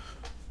know.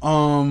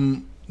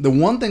 The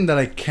one thing that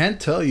I can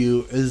tell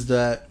you is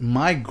that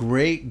my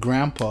great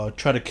grandpa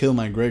tried to kill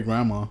my great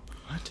grandma.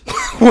 What?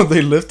 When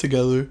they lived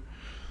together.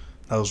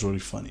 That was really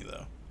funny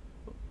though.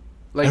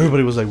 Like,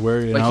 everybody was like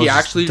worried. Like, he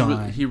actually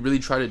he really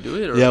tried to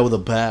do it? Or? Yeah, with a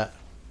bat.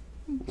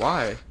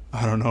 Why?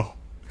 I don't know.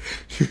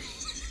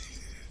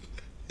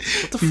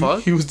 What the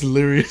fuck? He was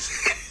delirious.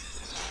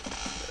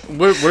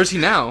 Where's he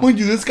now? Mind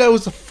you, this guy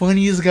was the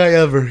funniest guy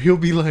ever. He'll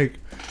be like,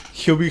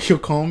 he'll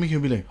call me.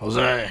 He'll be like,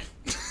 Jose.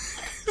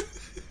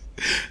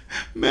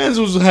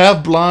 Man was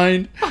half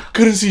blind,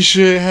 couldn't see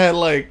shit. Had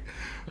like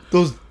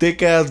those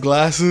thick ass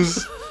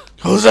glasses.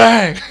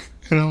 Jose,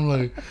 and I'm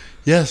like,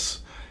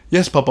 yes,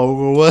 Papa.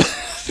 What?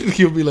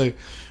 He'll be like,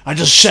 I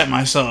just shit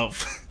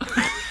myself.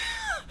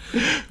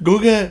 Go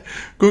get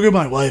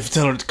my wife.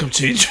 Tell her to come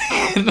change me.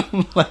 And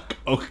I'm like,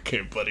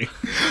 okay, buddy.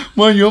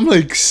 Mind you, I'm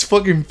like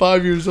fucking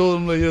 5 years old.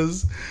 I'm like,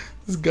 yes,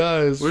 this guy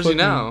is. Where's he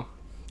now?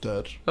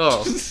 Dead.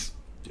 Oh,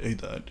 he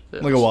died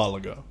like a while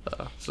ago.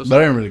 So but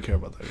I didn't really care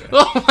about that guy.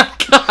 Oh my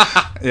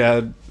god.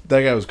 Yeah,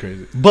 that guy was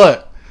crazy.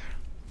 But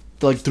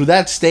like through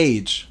that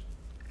stage,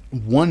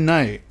 one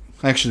night,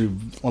 actually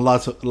a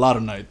lot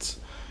of nights,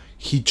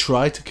 he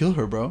tried to kill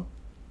her, bro.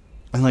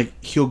 and like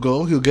he'll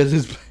get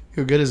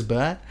his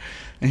bat,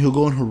 and he'll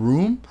go in her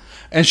room.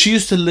 And she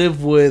used to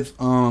live with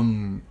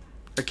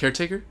a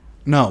caretaker.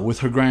 No, with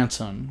her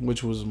grandson,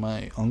 which was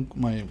my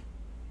my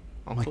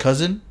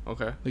cousin.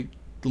 Okay. Like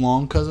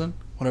long cousin,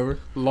 whatever.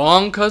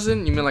 Long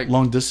cousin? You mean like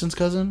long distance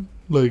cousin?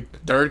 Like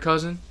third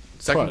cousin,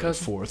 second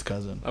cousin, fourth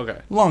cousin. Okay.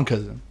 Long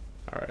cousin.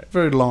 All right.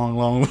 Very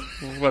long.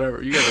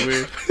 Whatever. You guys are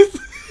weird.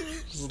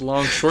 Just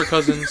long, short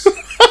cousins.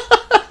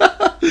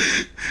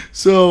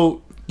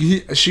 So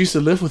she used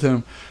to live with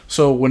him.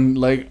 So when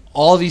like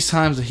all these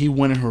times that he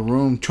went in her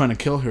room trying to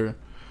kill her,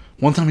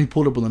 one time he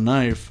pulled up with a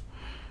knife.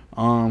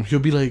 He'll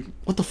be like,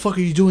 "What the fuck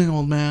are you doing,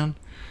 old man?"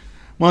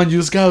 Mind you,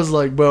 this guy was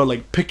like, bro,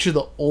 like picture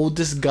the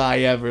oldest guy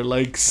ever,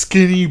 like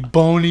skinny,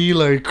 bony,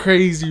 like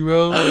crazy,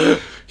 bro.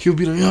 He'll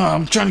be like, "Yeah,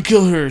 I'm trying to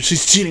kill her.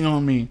 She's cheating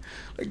on me."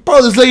 Like,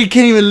 bro, this lady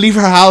can't even leave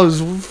her house.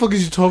 What the fuck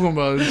is she talking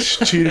about?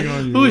 She's cheating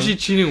on you. Who is she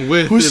cheating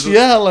with?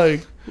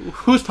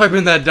 Who's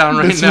piping that down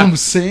right now? That's what I'm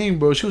saying,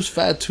 bro. She was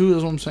fat too.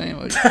 That's what I'm saying.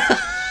 Like,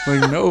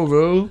 like no,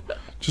 bro.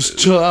 Just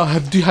chill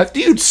out. Do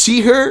you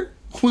see her?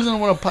 Who's gonna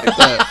want to pipe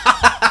that?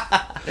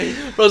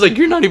 Bro, I was like,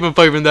 you're not even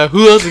piping that.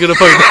 Who else is gonna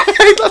pipe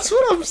that? That's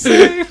what I'm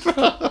saying, bro.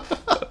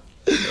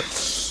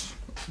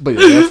 But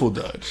yeah, that fool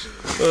died.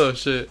 Oh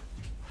shit.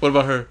 What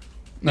about her?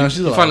 No, she's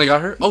alive. You finally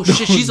got her? Oh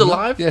shit, she's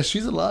alive? Yeah,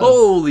 she's alive.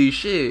 Holy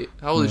shit.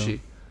 How old is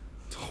she?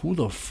 Who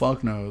the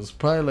fuck knows?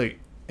 Probably like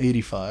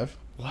 85.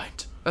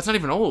 What? That's not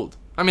even old.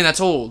 I mean,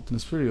 that's old.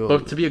 That's pretty old.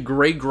 But to be a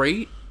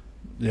great?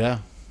 Yeah.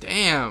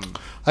 Damn.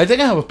 I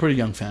think I have a pretty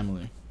young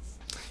family.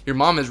 Your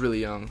mom is really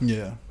young.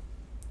 Yeah.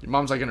 Your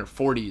mom's like in her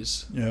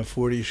 40s. Yeah,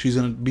 40. She's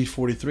gonna be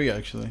 43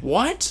 actually.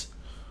 What?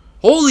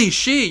 Holy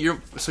shit.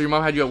 So your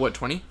mom had you at what,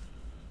 20?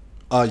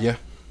 Yeah.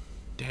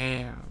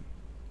 Damn.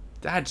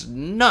 That's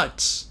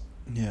nuts.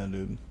 Yeah,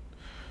 dude.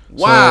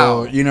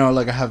 Wow. So,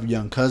 like I have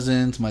young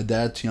cousins. My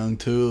dad's young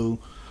too.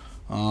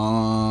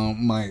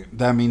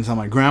 That means that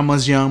my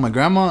grandma's young. My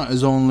grandma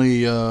is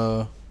only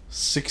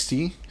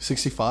 60,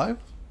 65.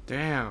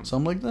 Damn.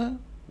 Something like that.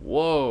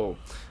 Whoa.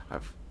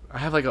 I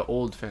have like an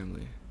old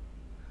family.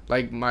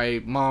 Like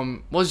my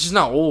mom, well, she's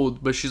not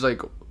old, but she's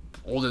like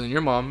older than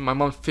your mom. My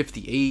mom's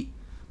 58.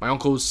 My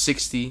uncle's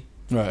 60.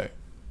 Right.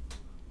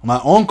 My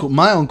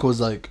uncle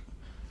is like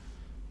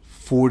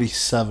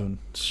 47.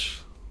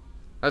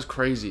 That's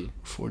crazy.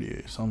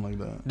 48, something like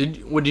that.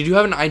 Did you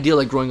have an ideal,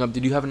 like growing up,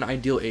 did you have an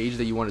ideal age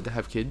that you wanted to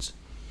have kids?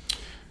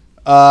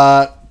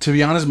 To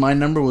be honest, my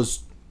number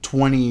was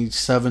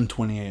 27,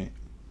 28.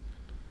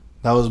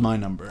 That was my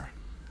number.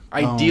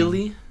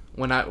 Ideally,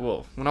 when I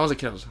was a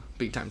kid, I was a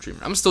big time dreamer.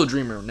 I'm still a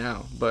dreamer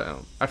now, but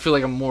I feel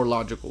like I'm more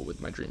logical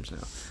with my dreams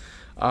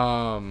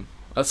now.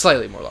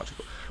 Slightly more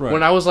logical. Right.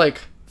 When I was like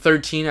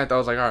 13, I thought I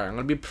was like, all right, I'm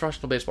gonna be a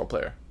professional baseball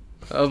player.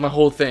 That was my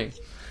whole thing.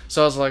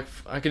 So I was like,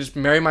 I could just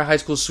marry my high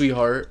school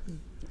sweetheart.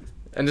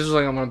 And this was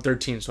like I'm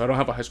 13, so I don't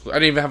have a high school. I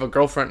didn't even have a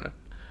girlfriend.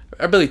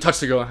 I barely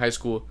touched a girl in high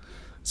school.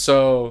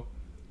 So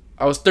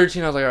I was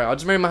 13. I was like, all right, I'll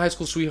just marry my high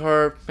school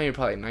sweetheart. Maybe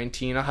probably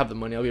 19. I'll have the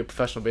money. I'll be a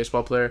professional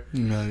baseball player.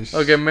 Nice.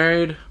 I'll get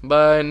married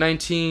by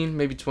 19,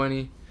 maybe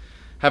 20.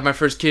 Have my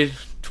first kid,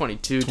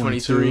 22.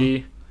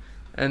 23.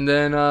 And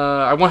then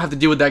I won't have to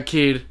deal with that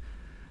kid.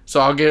 So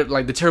I'll get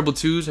like the terrible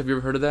twos. Have you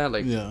ever heard of that?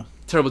 Like, yeah.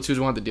 Terrible twos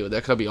won't have to deal with that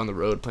because I'll be on the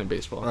road playing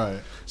baseball. Right.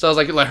 So I was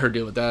like, let her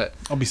deal with that.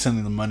 I'll be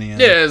sending the money in.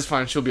 Yeah, it's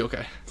fine. She'll be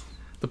okay.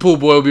 The pool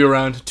boy will be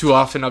around too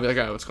often. I'll be like,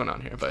 all right, what's going on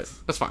here? But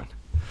that's fine.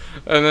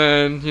 And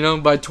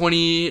then, by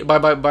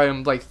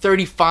like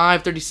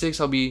 35,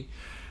 36, I'll be,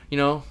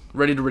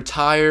 ready to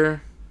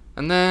retire.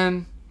 And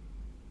then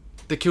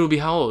the kid will be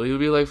how old? He'll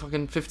be like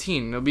fucking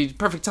 15. It'll be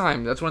perfect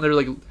time. That's when they're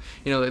like,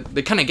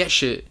 they kind of get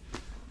shit.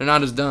 They're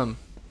not as dumb.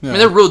 Yeah. I mean,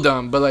 they're real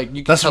dumb, but like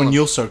you. That's when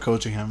you'll start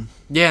coaching him.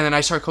 Yeah, and then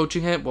I start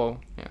coaching him. Well,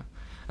 yeah,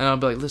 and I'll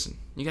be like, listen,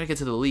 you gotta get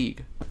to the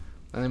league,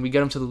 and then we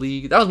get him to the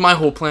league. That was my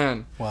whole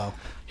plan. Wow.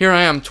 Here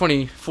I am,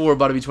 24,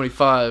 about to be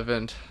 25,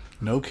 and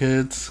no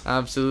kids.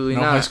 Absolutely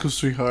no not. No high school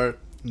sweetheart.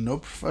 No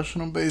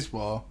professional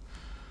baseball.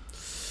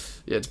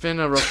 Yeah, it's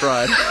been a rough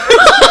ride.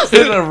 It's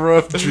been a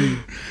rough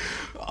dream.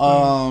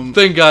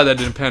 Thank God that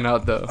didn't pan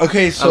out though.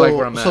 Okay, so I like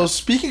where I'm at. So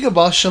speaking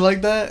about shit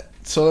like that,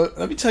 so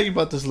let me tell you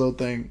about this little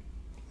thing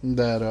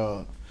that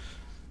I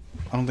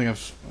don't think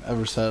I've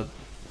ever said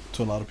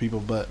to a lot of people,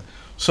 but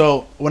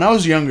so when I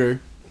was younger,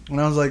 when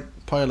I was like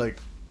probably like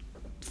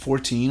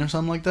 14 or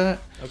something like that.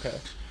 Okay.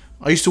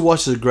 I used to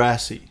watch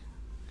Degrassi.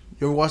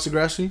 You ever watch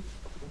Degrassi?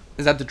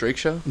 Is that the Drake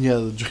show?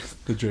 Yeah,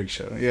 the Drake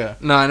show. Yeah.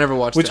 No, I never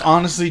watched. Which that.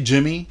 Honestly,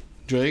 Jimmy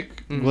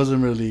Drake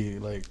wasn't really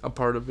like a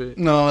part of it.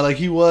 No, like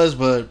he was,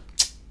 but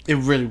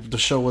the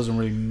show wasn't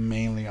really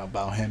mainly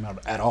about him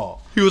at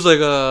all. He was like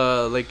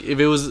if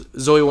it was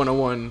Zoe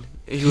 101,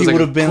 he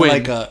would have been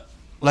Quinn.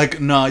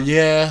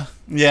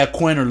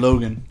 Quinn or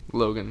Logan.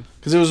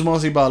 Because it was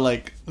mostly about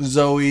like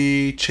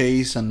Zoe,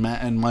 Chase, and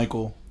Matt and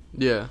Michael.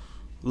 Yeah.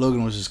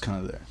 Logan was just kind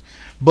of there.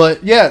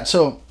 But yeah,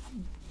 so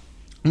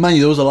mind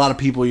you, there was a lot of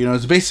people.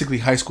 It's basically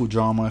high school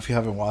drama. If you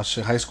haven't watched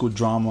it, high school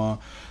drama.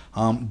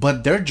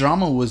 But their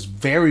drama was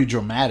very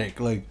dramatic,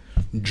 like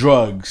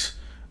drugs,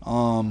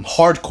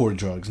 hardcore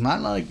drugs,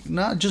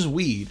 not just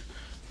weed.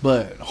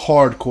 but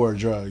hardcore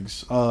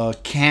drugs,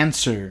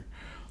 cancer,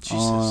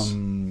 Jesus.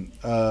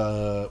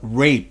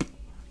 rape,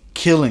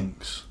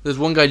 killings. There's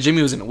one guy,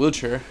 Jimmy, was in a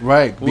wheelchair.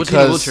 Right. What was he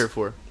in a wheelchair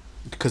for?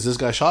 Because this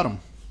guy shot him.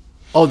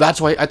 Oh,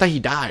 that's why. I thought he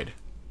died.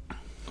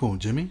 Who,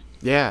 Jimmy?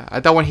 Yeah, I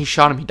thought when he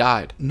shot him, he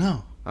died.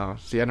 No. Oh,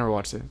 see, I never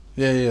watched it.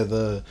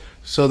 Yeah.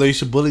 So they used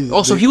to bully.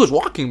 Oh, so he was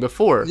walking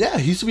before. Yeah,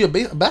 he used to be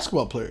a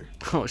basketball player.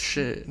 Oh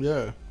shit.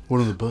 Yeah. One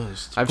of the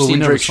best. I've seen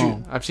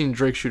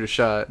Drake shoot a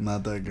shot.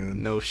 Not that good.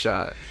 No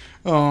shot.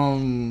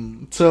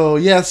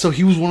 So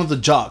he was one of the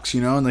jocks,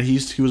 you know, and then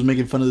he was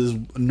making fun of this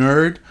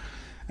nerd.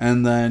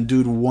 And then,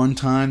 dude, one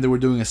time they were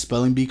doing a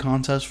spelling bee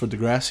contest for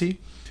Degrassi.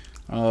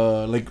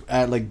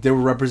 They were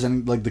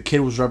representing, like, the kid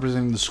was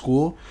representing the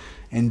school,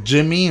 and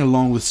Jimmy,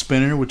 along with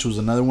Spinner, which was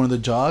another one of the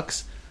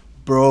jocks,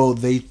 bro,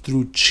 they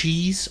threw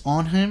cheese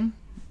on him.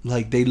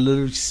 Like, they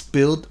literally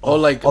spilled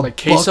like a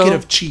queso? bucket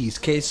of cheese,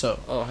 queso,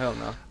 Oh, hell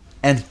no.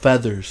 and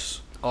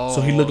feathers. Oh.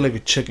 So he looked like a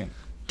chicken.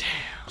 Damn.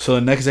 So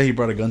the next day he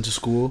brought a gun to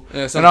school,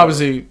 Yeah, and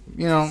obviously,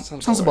 you know,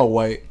 sounds about about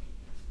white.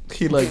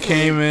 He like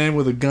came in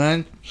with a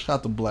gun,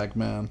 shot the black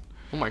man.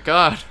 Oh my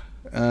god.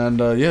 And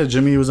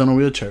Jimmy was on a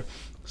wheelchair.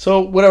 So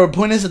whatever.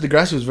 Point is that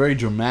Degrassi was very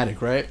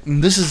dramatic, right?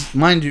 And this is,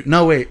 mind you,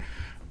 no wait,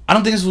 I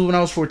don't think this was when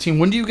I was 14.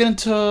 When do you get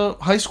into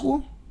high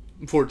school?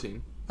 I'm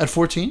 14. At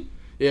 14?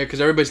 Yeah, because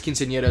everybody's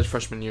quinceañera is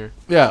freshman year.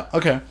 Yeah.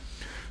 Okay.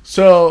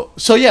 So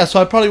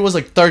I probably was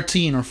like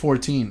 13 or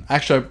 14.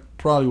 Actually, I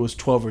probably was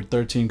 12 or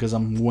 13 because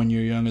I'm 1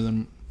 year younger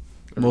than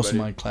most of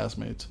my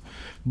classmates.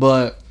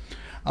 But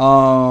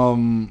so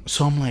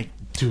I'm like,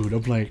 dude,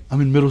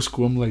 I'm in middle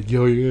school. I'm like,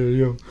 yo,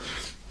 we're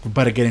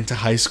about to get into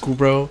high school,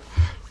 bro.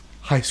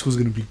 High school's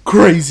gonna be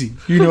crazy,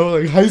 you know,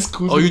 like high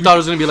school. Oh, you thought it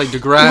was gonna be like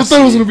Degrassi? I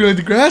thought it was gonna be like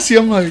Degrassi.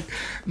 I'm like,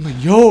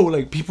 yo,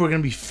 like people are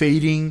gonna be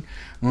fading.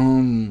 I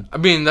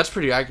mean, that's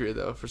pretty accurate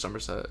though for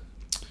Somerset.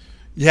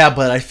 Yeah,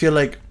 but I feel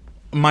like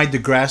my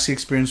Degrassi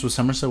experience with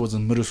Somerset was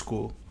in middle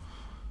school,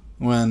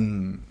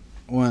 when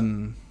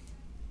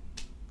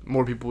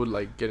more people would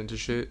like get into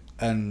shit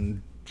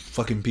and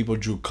fucking people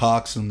drew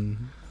cocks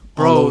and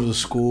bro, all over the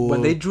school.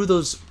 When they drew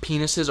those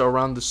penises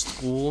around the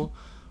school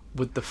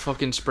with the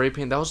fucking spray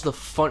paint, that was the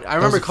fun. I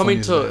remember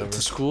coming to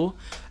school,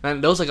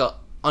 and there was like a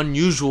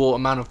unusual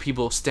amount of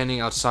people standing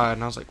outside,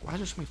 and I was like, why are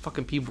there so many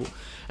fucking people?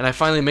 And I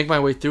finally make my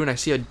way through, and I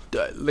see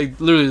like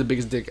literally the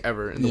biggest dick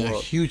ever in the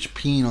world. Huge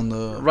peen on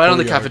the right on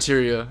the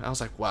cafeteria. I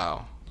was like,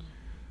 wow,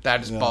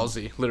 that is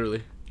ballsy,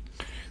 literally.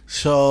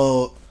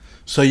 So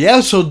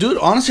dude,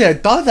 honestly, I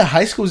thought that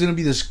high school was gonna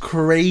be this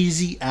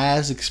crazy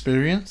ass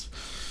experience,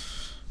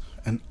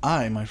 and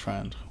I, my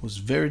friend, was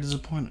very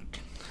disappointed.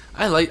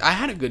 I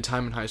had a good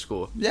time in high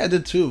school. Yeah, I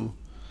did too.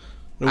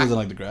 It wasn't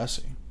like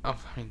Degrassi. Oh,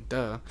 I mean,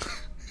 duh.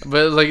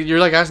 But like you're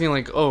like asking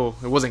like, oh,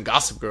 it wasn't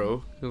Gossip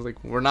Girl. It was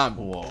like we're not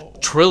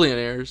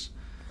trillionaires.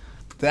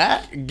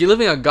 That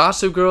living a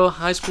Gossip Girl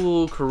high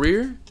school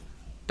career,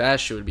 that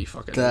shit would be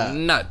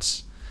fucking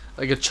nuts.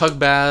 Like a Chuck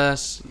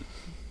Bass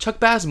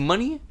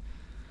money.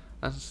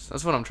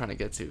 That's what I'm trying to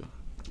get to.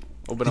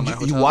 Open up my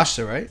hotel. You watched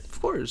it, right?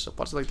 Of course, I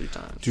watched it like 3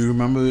 times. Do you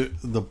remember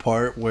the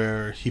part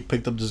where he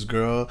picked up this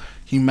girl?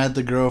 He met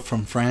the girl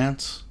from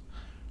France,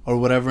 or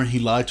whatever, and he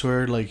lied to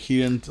her. Like he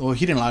didn't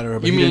lie to her,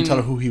 but he didn't tell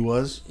her who he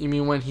was. You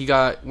mean when he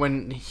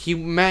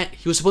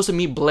was supposed to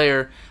meet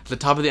Blair at the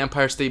top of the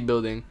Empire State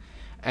Building,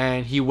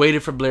 and he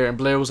waited for Blair, and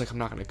Blair was like, I'm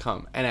not gonna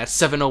come. And at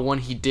 7:01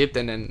 he dipped,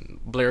 and then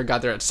Blair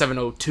got there at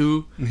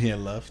 7:02. He had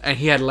left. And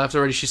he had left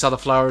already. She saw the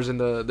flowers in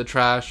the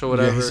trash or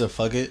whatever. Yeah, he said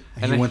fuck it.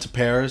 And he went to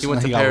Paris.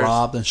 He got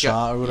robbed and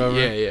shot or whatever.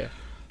 Yeah.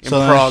 So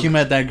then he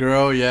met that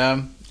girl.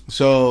 Yeah.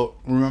 So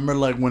remember,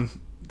 like when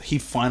he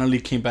finally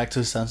came back to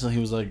his senses, he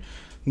was like,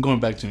 I'm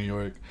going back to New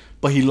York.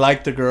 But he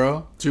liked the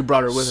girl. So he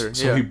brought her with her.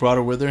 So he brought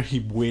her with her.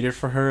 He waited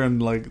for her,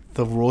 and like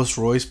the Rolls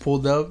Royce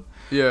pulled up.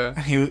 Yeah.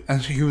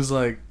 And he was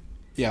like,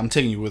 yeah, I'm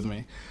taking you with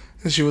me.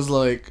 And she was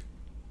like,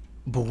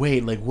 but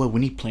wait, like what? We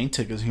need plane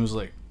tickets. And he was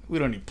like, we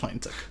don't need plane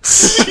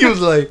tickets. He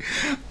was like,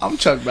 I'm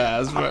Chuck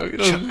Bass, bro.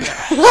 Chuck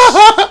Bass.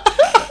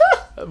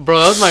 Bro,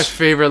 that was my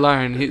favorite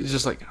line. He's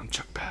just like, I'm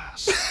Chuck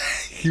Bass.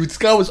 This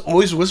guy was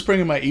always whispering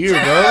in my ear,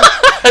 bro.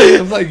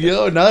 I'm like,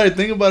 yo, now that I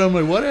think about it, I'm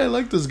like, why do I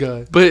like this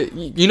guy? But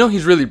you know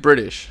he's really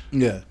British.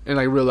 Yeah. In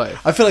like real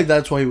life. I feel like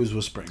that's why he was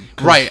whispering.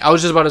 Right. I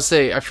was just about to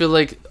say, I feel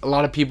like a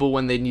lot of people,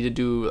 when they need to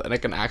do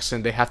like an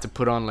accent, they have to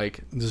put on like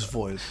this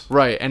voice.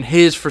 Right. And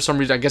his, for some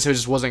reason, I guess it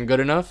just wasn't good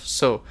enough.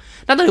 So,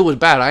 not that it was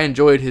bad. I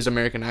enjoyed his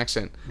American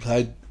accent.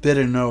 I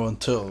didn't know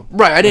until.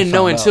 Right. I didn't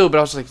know until, but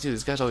I was like, dude,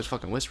 this guy's always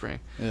fucking whispering.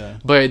 Yeah.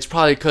 But it's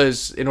probably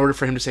because in order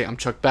for him to say, I'm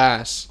Chuck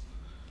Bass,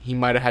 he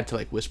might have had to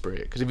like whisper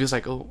it. Because if he was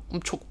like, oh,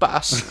 I'm Chuck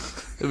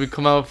Bass, it would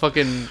come out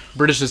fucking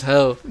British as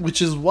hell.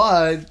 Which is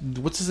why,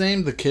 what's his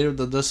name? The kid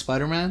that does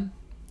Spider-Man?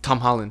 Tom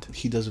Holland.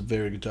 He does a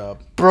very good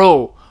job.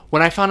 Bro,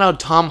 when I found out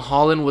Tom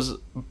Holland was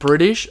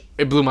British,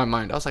 it blew my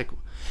mind. I was like,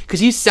 because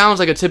he sounds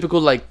like a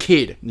typical like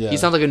kid. Yeah. He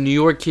sounds like a New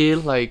York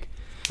kid, like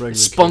regular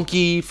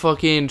spunky, kid.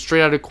 Fucking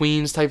straight out of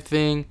Queens type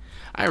thing.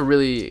 I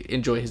really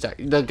enjoy his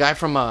act. The guy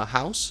from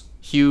House,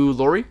 Hugh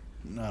Laurie.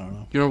 I don't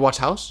know. You ever watch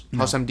House? No.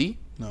 House MD?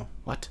 No.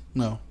 What?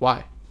 No.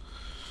 Why?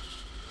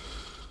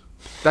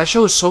 That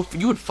show is so...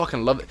 You would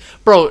fucking love it.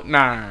 Bro,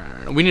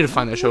 nah. We need to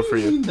find that show for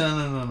you.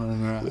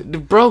 No.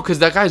 Bro, because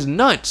that guy's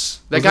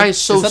nuts. That guy is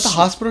so... Is that the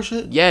hospital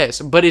shit?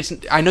 Yes, but it's...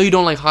 I know you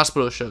don't like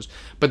hospital shows,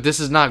 but this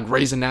is not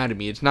Grey's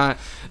Anatomy. It's not...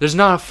 There's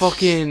not a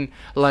fucking,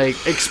 like,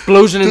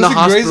 explosion in the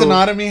hospital. Does Grey's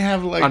Anatomy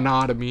have, like...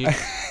 Anatomy.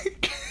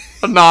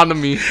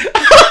 Anatomy.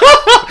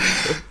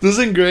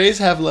 Doesn't Grey's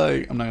have,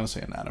 like... I'm not going to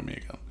say anatomy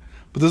again.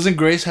 But doesn't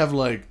Grey's have,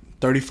 like,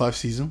 35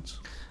 seasons?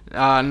 No,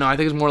 I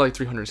think it's more like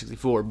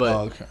 364,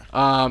 but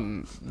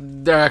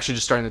they're actually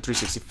just starting the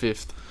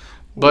 365th.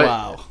 But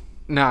wow.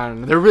 Nah,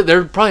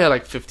 they're probably at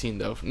like 15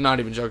 though.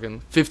 Not even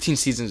joking. 15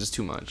 seasons is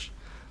too much.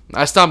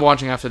 I stopped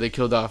watching after they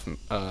killed off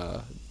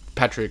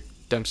Patrick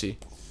Dempsey,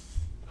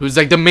 who's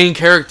like the main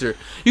character.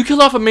 You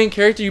kill off a main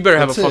character, you better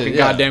have a fucking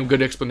goddamn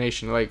good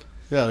explanation. Like,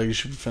 yeah, like you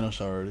should be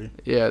finished already.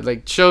 Yeah,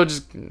 like show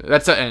just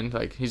that's the end.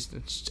 Like he's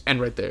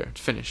end right there,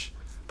 it's finish.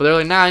 But they're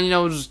like, nah, you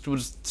know, we'll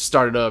just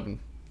start it up and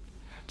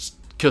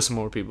kill some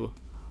more people.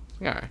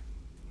 Alright.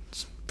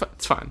 It's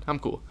fine. I'm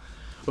cool.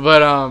 But,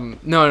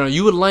 no,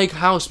 you would like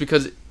House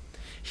because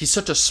he's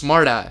such a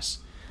smart ass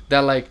that,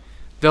 like,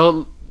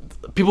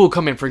 people will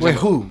come in, for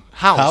example. Wait, who?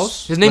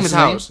 House? His name is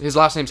House. His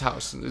last name's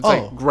House. It's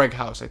like Greg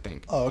House, I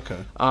think. Oh, okay.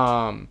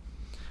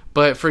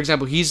 But, for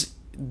example, he's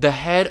the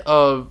head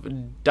of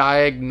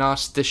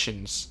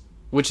diagnosticians,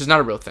 which is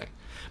not a real thing.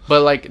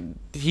 But, like,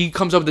 he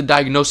comes up with a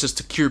diagnosis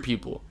to cure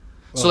people.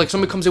 So, like,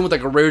 somebody comes in with,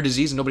 like, a rare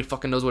disease and nobody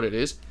fucking knows what it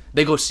is.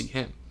 They go see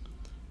him.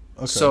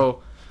 Okay.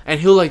 So, and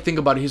he'll, like, think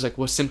about it. He's like,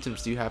 what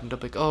symptoms do you have? And they'll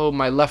be like, oh,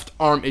 my left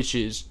arm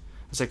itches.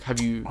 It's like,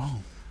 have you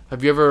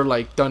ever,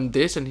 like, done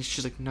this? And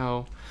she's like,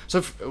 no.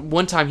 So,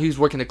 one time he was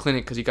working the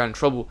clinic because he got in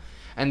trouble.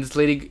 And this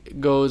lady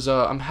goes,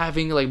 I'm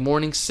having, like,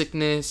 morning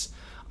sickness.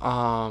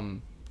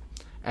 And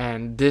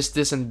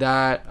this, and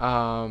that.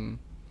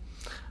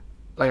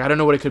 Like, I don't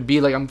know what it could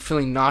be. Like, I'm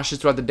feeling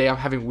nauseous throughout the day. I'm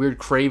having weird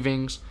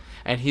cravings.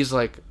 And he's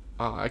like,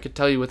 I could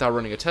tell you without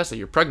running a test that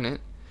you're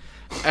pregnant.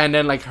 And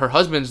then, like, her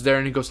husband's there,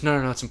 and he goes,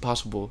 no, it's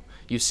impossible.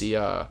 You see,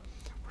 we're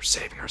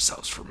saving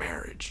ourselves for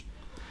marriage.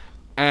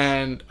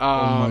 And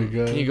oh my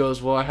God. He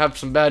goes, well, I have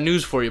some bad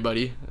news for you,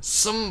 buddy.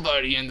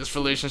 Somebody in this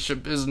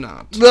relationship is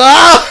not.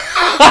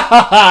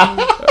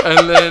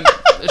 And then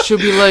she'll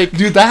be like...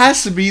 Dude, that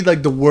has to be,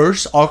 like, the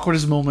worst,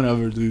 awkwardest moment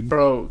ever, dude.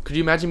 Bro, could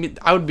you imagine me?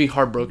 I would be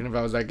heartbroken if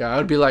I was that guy. I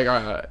would be like, all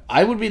right.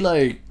 I would be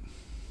like...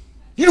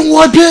 You know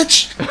what,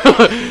 bitch?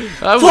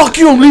 Fuck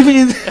you! I'm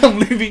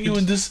leaving you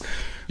in this.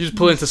 You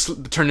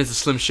just turn into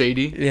Slim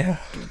Shady. Yeah.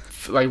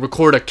 Like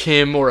record a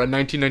Kim or a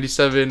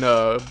 1997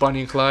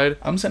 Bonnie and Clyde.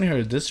 I'm sending her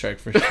a diss track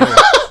for sure.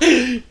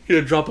 You're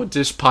gonna drop a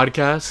diss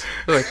podcast.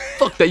 They're like,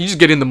 fuck that. You just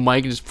get in the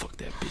mic and just fuck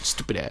that bitch,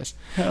 stupid ass.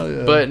 Hell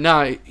yeah. But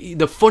nah,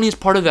 the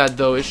funniest part of that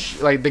though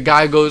is like the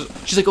guy goes,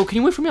 she's like, oh, can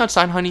you wait for me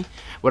outside, honey?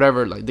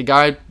 Whatever. Like they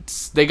got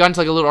into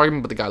like a little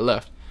argument, but the guy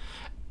left.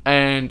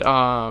 And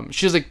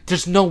she was like,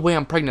 there's no way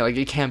I'm pregnant. Like,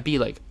 it can't be.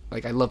 Like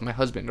I love my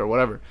husband or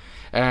whatever.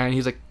 And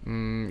he's like,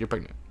 you're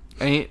pregnant.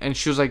 And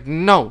she was like,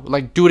 no.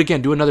 Like, do it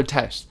again. Do another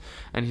test.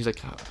 And he's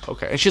like, oh,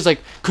 okay. And she's like,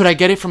 could I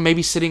get it from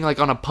maybe sitting, like,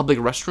 on a public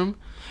restroom?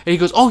 And he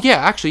goes, oh, yeah,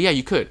 actually, yeah,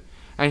 you could.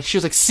 And she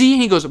was like, see?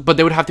 And he goes, but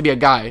there would have to be a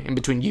guy in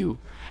between you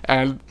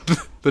and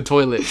the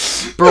toilet.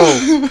 Bro,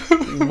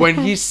 when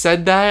he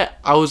said that,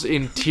 I was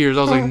in tears.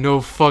 I was like,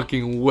 no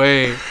fucking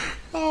way.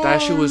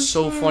 That shit was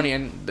so funny,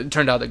 and it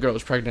turned out the girl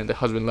was pregnant. The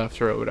husband left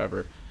her or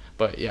whatever.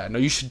 But yeah, no,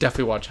 you should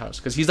definitely watch House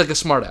because he's like a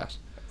smartass.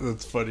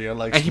 That's funny. I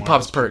like. And he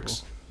pops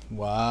perks.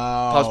 People.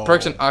 Wow. Pops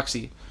perks and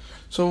oxy.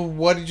 So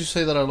why did you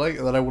say that I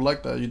would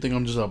like that? You think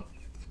I'm just a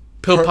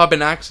pill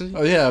popping accent?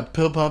 Oh yeah,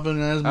 pill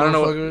popping ass motherfucker. I don't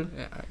know.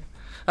 Yeah.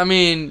 I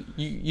mean,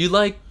 you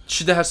like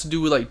shit that has to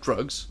do with like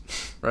drugs,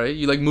 right?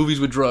 You like movies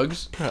with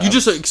drugs. Perhaps. You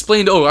just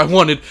explained. Oh, I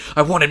wanted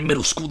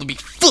middle school to be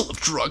full of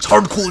drugs,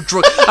 hardcore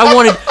drugs.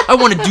 I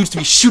wanted dudes to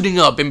be shooting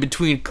up in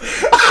between.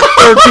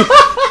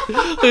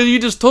 You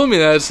just told me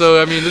that,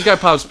 so I mean, this guy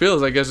pops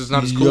pills. I guess it's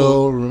not as cool.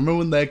 Yo, remember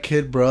when that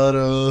kid brought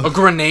a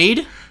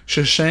grenade?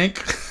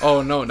 Shashank?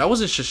 Oh no, that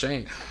wasn't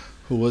Shashank.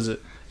 Who was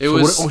it?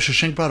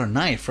 Shashank brought a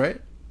knife,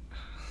 right?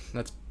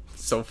 That's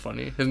so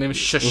funny. His name is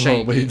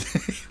Shashank.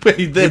 But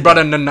he brought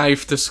a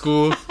knife to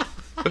school.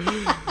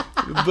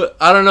 But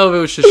I don't know if it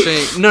was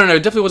Shashank. No,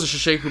 it definitely wasn't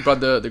Shashank who brought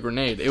the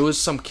grenade. It was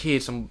some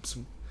kid, some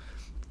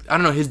I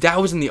don't know. His dad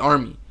was in the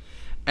army,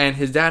 and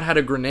his dad had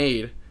a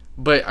grenade.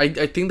 But I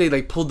think they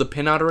like pulled the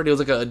pin out already. It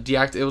was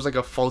like it was like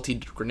a faulty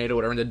grenade or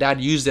whatever. And the dad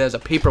used it as a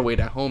paperweight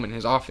at home in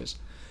his office.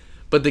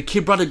 But the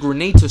kid brought a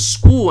grenade to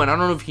school, and I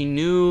don't know if he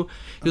knew.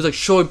 He was like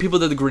showing people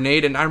the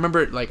grenade, and I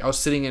remember like it was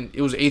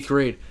 8th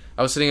grade.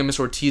 I was sitting in Miss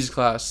Ortiz's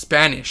class,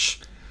 Spanish.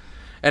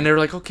 And they were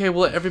like, okay,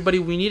 well,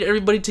 we need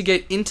everybody to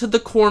get into the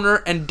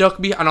corner and duck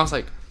behind. And I was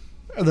like...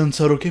 And then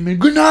Soto came in,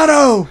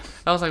 Granado!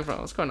 I was like, bro,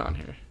 what's going on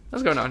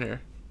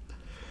here?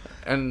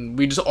 And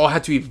we just all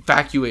had to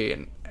evacuate.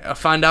 And I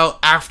found out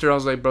after, I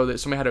was like, bro, that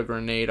somebody had a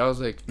grenade. I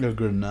was like... A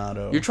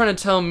Granado. You're trying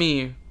to tell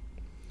me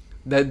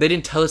that they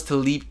didn't tell us to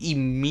leave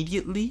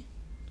immediately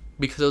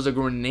because it was a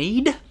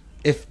grenade?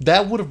 If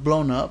that would have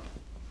blown up,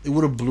 it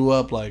would have blew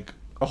up, like,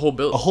 A whole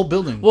building. A whole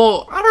building.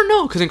 Well, I don't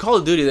know, because in Call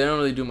of Duty they don't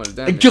really do much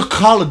damage. Just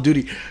Call of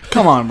Duty.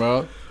 Come on,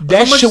 bro.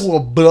 That shit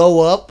will blow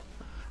up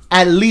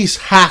at least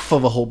half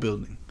of a whole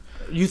building.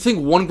 You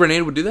think one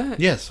grenade would do that?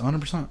 Yes,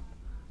 100%.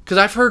 Because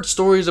I've heard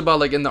stories about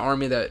like in the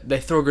army that they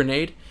throw a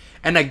grenade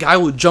and that guy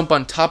will jump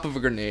on top of a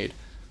grenade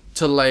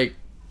to like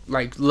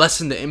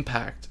lessen the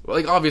impact.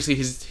 Like obviously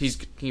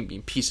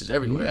he pieces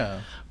everywhere.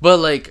 Yeah. But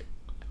like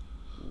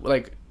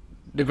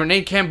the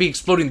grenade can't be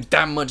exploding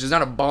that much. It's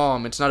not a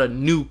bomb. It's not a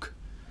nuke.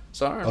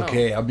 So I don't know.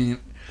 Okay, I mean,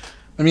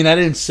 I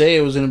didn't say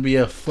it was gonna be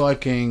a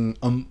fucking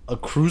a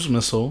cruise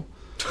missile,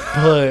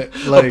 but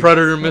like a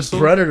predator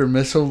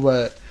missile.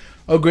 But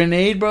a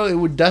grenade, bro, it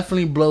would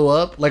definitely blow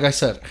up. Like I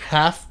said,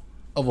 half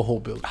of a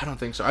whole building. I don't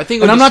think so. I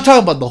think, and I'm not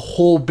talking about the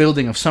whole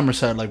building of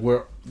Somerset, like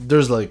where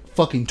there's like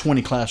fucking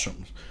 20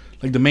 classrooms,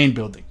 like the main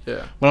building.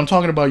 Yeah. What I'm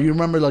talking about, you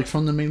remember like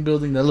from the main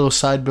building, that little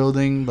side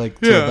building, like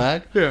to the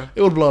back. Yeah.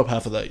 It would blow up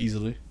half of that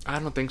easily. I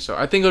don't think so.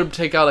 I think it would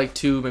take out like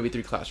 2, maybe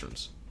 3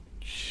 classrooms.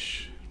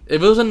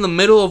 If it was in the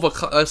middle of a,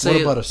 let's say,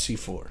 what about a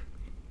C4?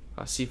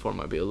 A C4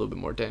 might be a little bit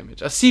more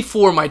damage. A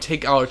C4 might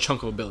take out a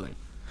chunk of a building.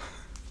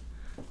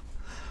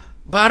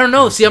 But I don't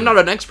know. See, I'm not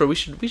an expert. We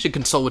should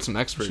consult with some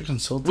experts.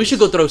 We should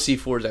go throw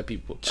C4s at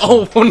people.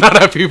 Oh,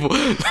 not at people.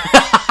 Not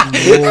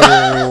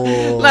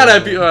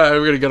at people.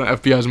 We're gonna get on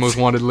FBI's most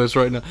wanted list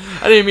right now.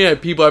 I didn't mean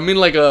at people. I mean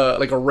like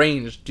a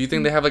range. Do you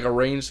think they have like a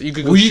range that you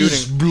could go shooting? You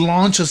just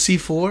launch a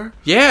C4?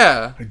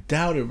 Yeah. I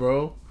doubt it,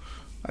 bro.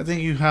 I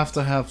think you have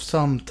to have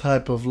some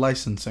type of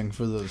licensing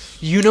for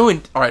this. You know,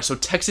 alright, so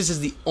Texas is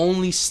the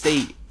only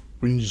state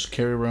where you just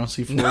carry around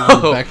C4 in your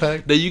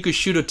backpack? That you could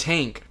shoot a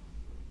tank.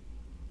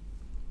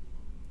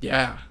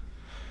 Yeah.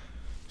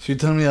 So you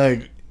tell me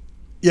like,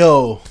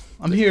 yo,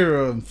 I'm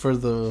here for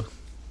the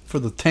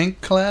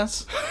tank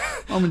class.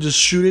 I'm gonna just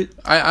shoot it.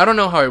 I don't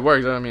know how it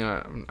works. I mean,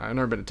 I've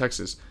never been to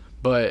Texas,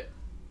 but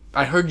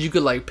I heard you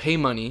could like pay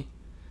money,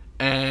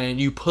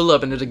 and you pull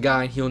up and there's a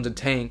guy and he owns a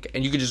tank,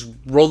 and you could just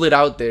roll it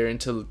out there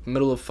into the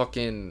middle of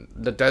fucking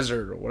the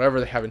desert or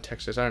whatever they have in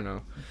Texas. I don't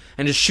know,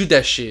 and just shoot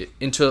that shit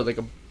into like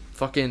a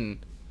fucking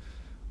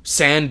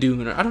sand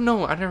dune. Or I don't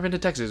know. I've never been to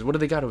Texas. What do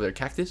they got over there?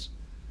 Cactus?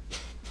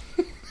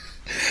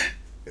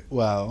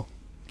 Wow.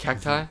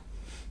 Cacti?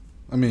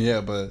 I mean, yeah,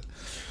 but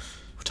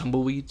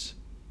tumbleweeds?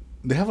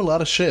 They have a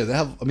lot of shit.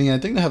 I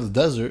think they have the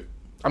desert.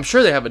 I'm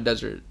sure they have a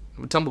desert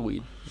with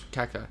tumbleweed,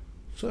 cacti.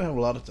 So they have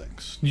a lot of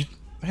things. They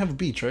have a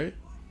beach, right?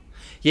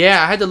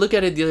 Yeah, I had to look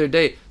at it the other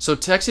day. So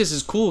Texas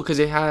is cool because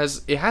it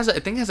has I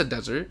think it has a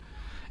desert.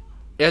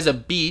 It has a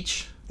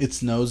beach. It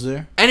snows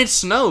there. And it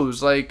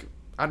snows. Like,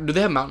 do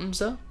they have mountains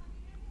though?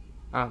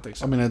 I don't think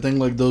so. I mean, I think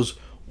like those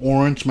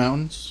orange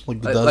mountains,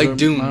 like the desert like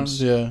dunes.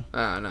 Mountains, yeah.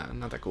 No,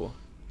 not that cool.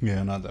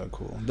 Yeah, not that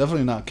cool.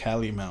 Definitely not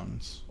Cali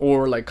mountains.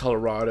 Or like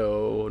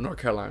Colorado, North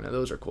Carolina.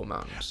 Those are cool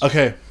mountains.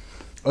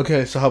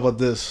 Okay, so how about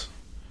this?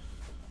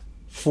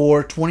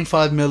 For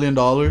 $25 million.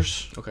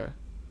 Okay.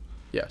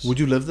 Yes. Would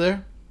you live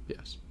there?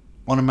 Yes.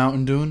 On a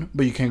mountain dune,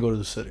 but you can't go to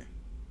the city.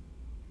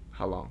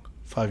 How long?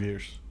 5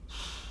 years.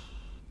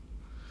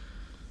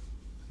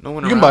 No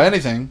one. You can buy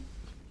anything.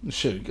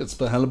 Shit, you can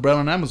spend hella bread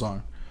on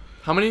Amazon.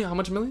 How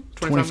much million?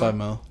 25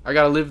 mil. I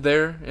gotta live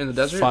there in the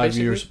desert. 5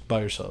 basically? years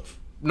by yourself.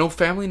 No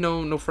family,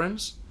 no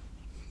friends.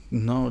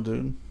 No,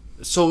 dude.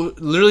 So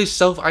literally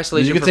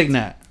self-isolation. You can take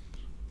Nat.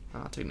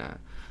 I'll take Nat.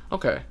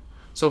 Okay,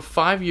 so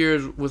 5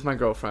 years with my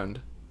girlfriend.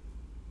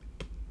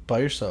 By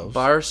yourselves.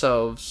 By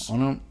ourselves.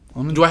 On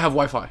a, Do I have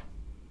Wi-Fi?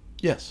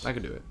 Yes. I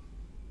could do it.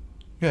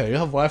 Yeah, you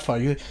have Wi-Fi.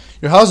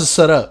 Your house is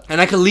set up.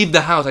 And I could leave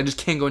the house. I just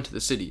can't go into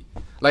the city.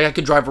 Like I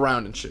could drive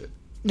around and shit.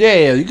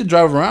 Yeah, you can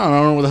drive around. I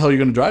don't know where the hell you're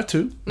gonna drive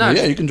to. Nah,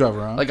 yeah, you can drive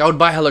around. Like I would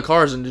buy hella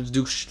cars and just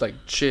do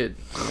shit.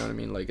 You know what I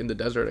mean? Like in the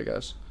desert, I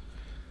guess.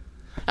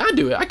 I'd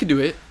do it. I could do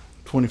it.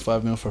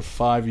 25 mil for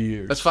 5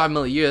 years. That's $5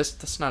 million a year.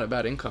 That's not a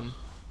bad income.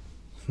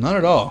 Not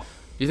at all.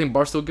 You think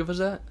Barstool will give us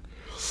that?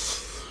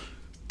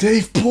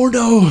 Dave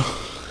Porno.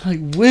 I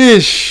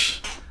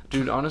wish.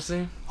 Dude,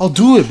 honestly, I'll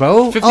do it,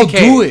 bro. 50K. I'll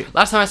do it.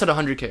 Last time I said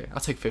 100K.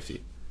 I'll take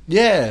 50.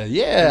 Yeah.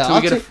 Until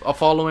we get a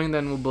following,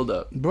 then we'll build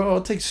up. Bro,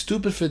 I'll take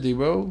stupid 50,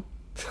 bro.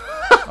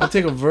 I'll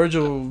take a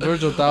Virgil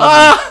 1,000.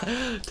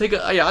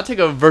 I'll take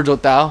a Virgil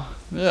Thou.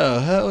 Yeah,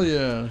 hell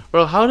yeah.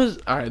 Bro,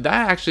 alright,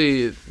 that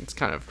actually, it's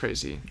kind of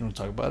crazy. You want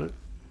to talk about it?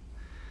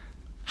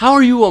 How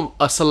are you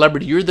a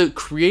celebrity? You're the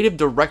creative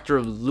director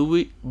of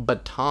Louis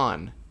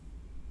Vuitton.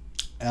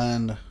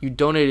 And you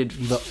donated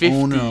the 50.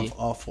 Owner of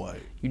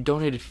Off-White. You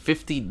donated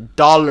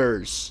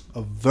 $50.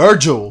 A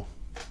Virgil.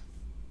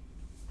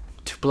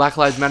 To Black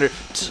Lives Matter.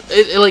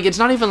 It's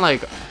not even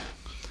like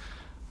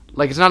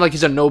it's not like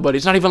he's a nobody.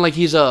 It's not even like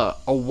he's a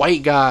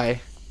white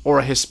guy or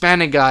a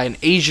Hispanic guy, an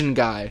Asian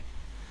guy.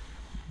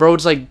 Bro,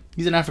 it's like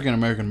he's an African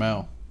American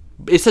male.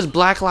 It says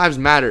Black Lives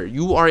Matter.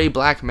 You are a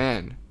black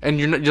man, and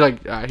you're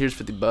like, here's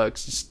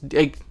 $50. Just,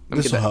 hey,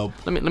 This will help.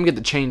 Let me get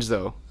the change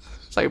though.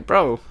 It's like,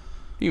 bro, what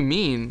do you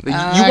mean?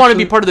 Like, you want to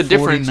be part of the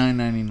difference.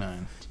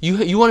 $49.99.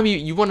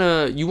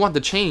 You want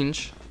the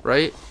change,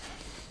 right?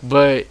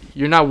 But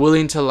you're not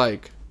willing to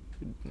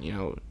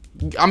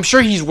I'm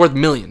sure he's worth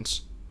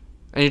millions.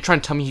 And you're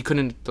trying to tell me he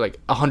couldn't, like,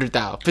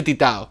 100,000,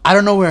 50,000. I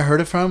don't know where I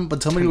heard it from,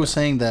 but somebody was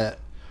saying that,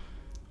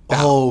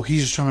 oh,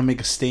 he's just trying to make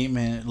a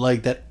statement,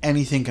 like, that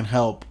anything can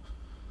help.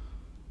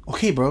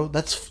 Okay, bro,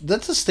 that's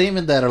a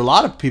statement that a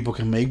lot of people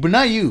can make, but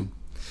not you.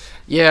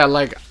 Yeah,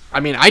 like, I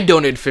mean, I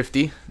donated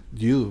 50.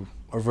 You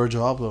or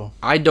Virgil Abloh.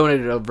 I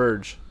donated a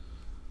Verge.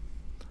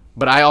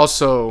 But I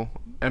also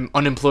am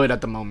unemployed at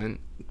the moment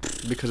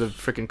because of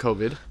freaking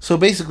COVID. So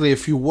basically,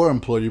 if you were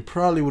employed, you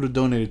probably would have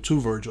donated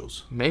 2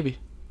 Virgils. Maybe.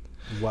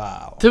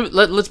 Wow.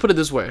 Let's put it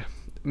this way.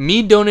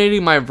 Me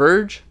donating my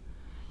Verge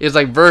is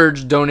like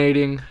Verge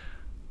donating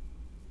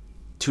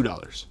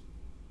 $2.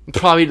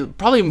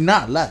 Probably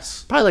not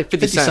less. Probably like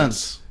 50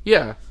 cents.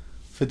 Yeah.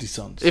 50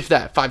 cents. If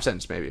that, 5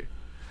 cents maybe.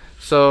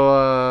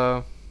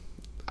 So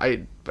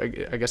I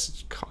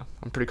guess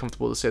I'm pretty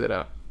comfortable to say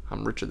that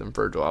I'm richer than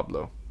Virgil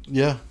Abloh.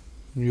 Yeah,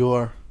 you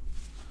are.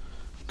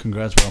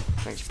 Congrats, bro.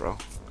 Thanks, bro.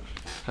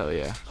 Hell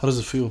yeah. How does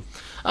it feel?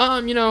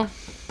 You know,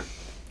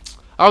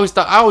 I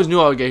always knew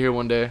I would get here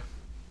one day.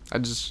 I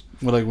just...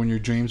 Well, like when your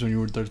dreams when you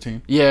were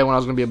 13? Yeah, when I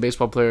was going to be a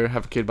baseball player,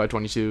 have a kid by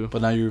 22.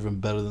 But now you're even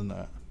better than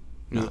that.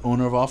 You're the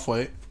owner of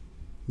Off-White,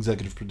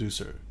 executive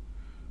producer.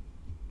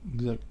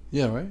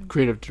 Yeah, right?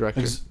 Creative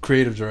director.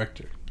 Creative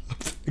director.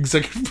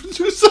 Executive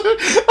producer?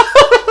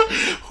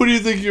 Who do you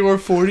think you are,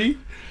 40?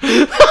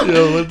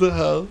 Yo, what the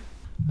hell?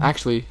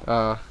 Actually,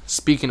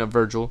 speaking of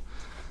Virgil,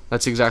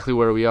 that's exactly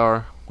where we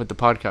are with the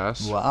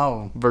podcast.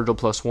 Wow. Virgil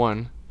plus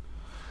 1.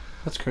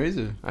 That's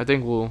crazy. I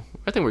think we're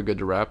good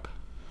to wrap.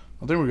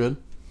 I think we're good.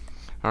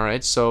 All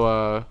right.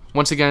 So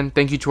once again,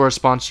 thank you to our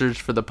sponsors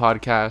for the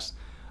podcast.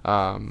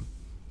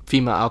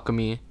 Female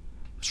Alchemy,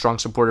 strong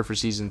supporter for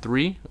season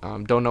 3.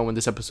 Don't know when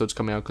this episode's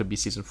coming out. Could be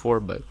season 4,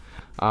 but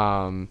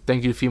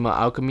thank you to Female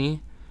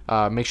Alchemy.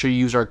 Make sure you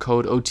use our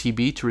code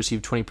OTB to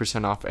receive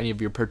 20% off any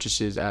of your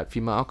purchases at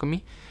Female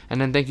Alchemy.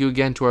 And then thank you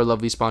again to our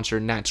lovely sponsor,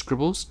 Nat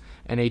Scribbles,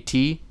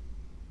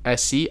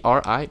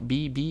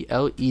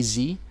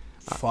 NATSCRIBBLEZ.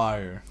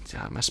 Fire.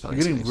 My spelling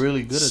You're getting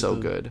really good at so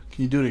this. good.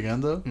 Can you do it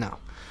again, though? No.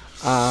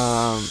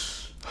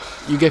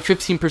 You get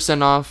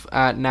 15% off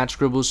at Nat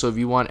Scribbles, so if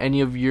you want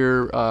any of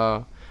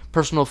your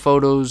personal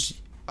photos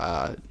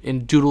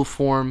in doodle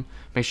form,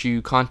 make sure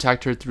you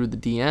contact her through the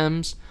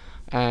DMs,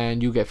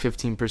 and you get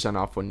 15%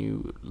 off when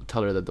you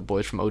tell her that the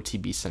boys from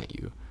OTB sent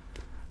you.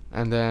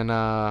 And then,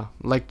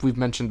 like we've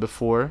mentioned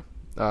before,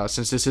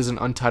 since this is an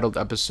Untitled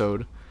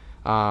episode,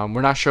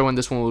 we're not sure when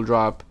this one will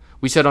drop.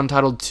 We said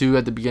Untitled 2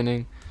 at the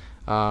beginning,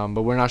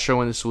 but we're not sure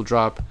when this will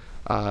drop.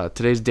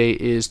 Today's date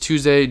is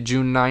Tuesday,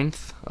 June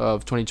 9th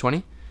of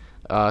 2020.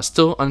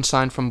 Still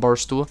unsigned from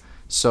Barstool,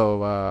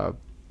 so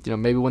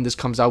maybe when this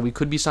comes out, we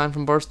could be signed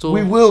from Barstool.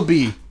 We will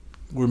be.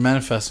 We're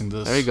manifesting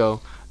this. There you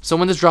go. So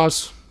when this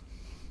drops,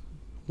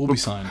 we'll be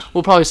signed.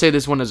 We'll probably say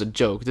this one as a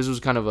joke. This was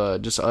kind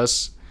of just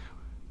us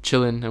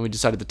chilling, and we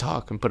decided to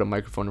talk and put a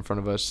microphone in front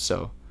of us.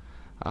 So,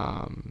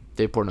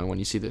 Dave Portnoy, when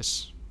you see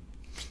this,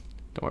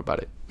 don't worry about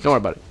it.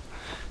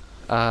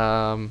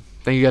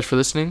 Thank you guys for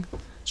listening.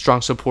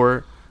 Strong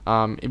support.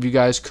 If you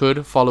guys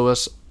could follow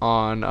us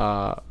on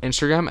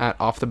Instagram at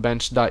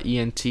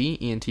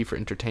offthebench.ent, ENT for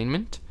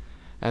entertainment.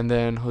 And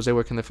then, Jose,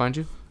 where can they find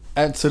you?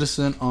 At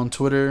Citizen on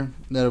Twitter.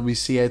 That'll be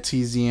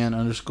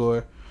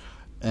CITZN_.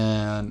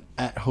 And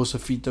at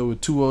Josefito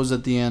with 2 O's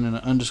at the end and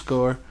an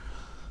underscore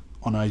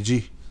on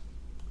IG.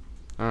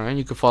 Alright,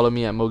 you can follow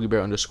me at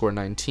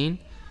MogieBear_19.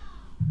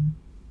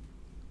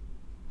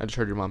 I just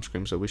heard your mom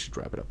scream, so we should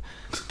wrap it up.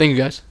 Thank you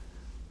guys.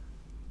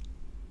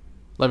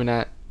 Love you,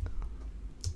 Nat.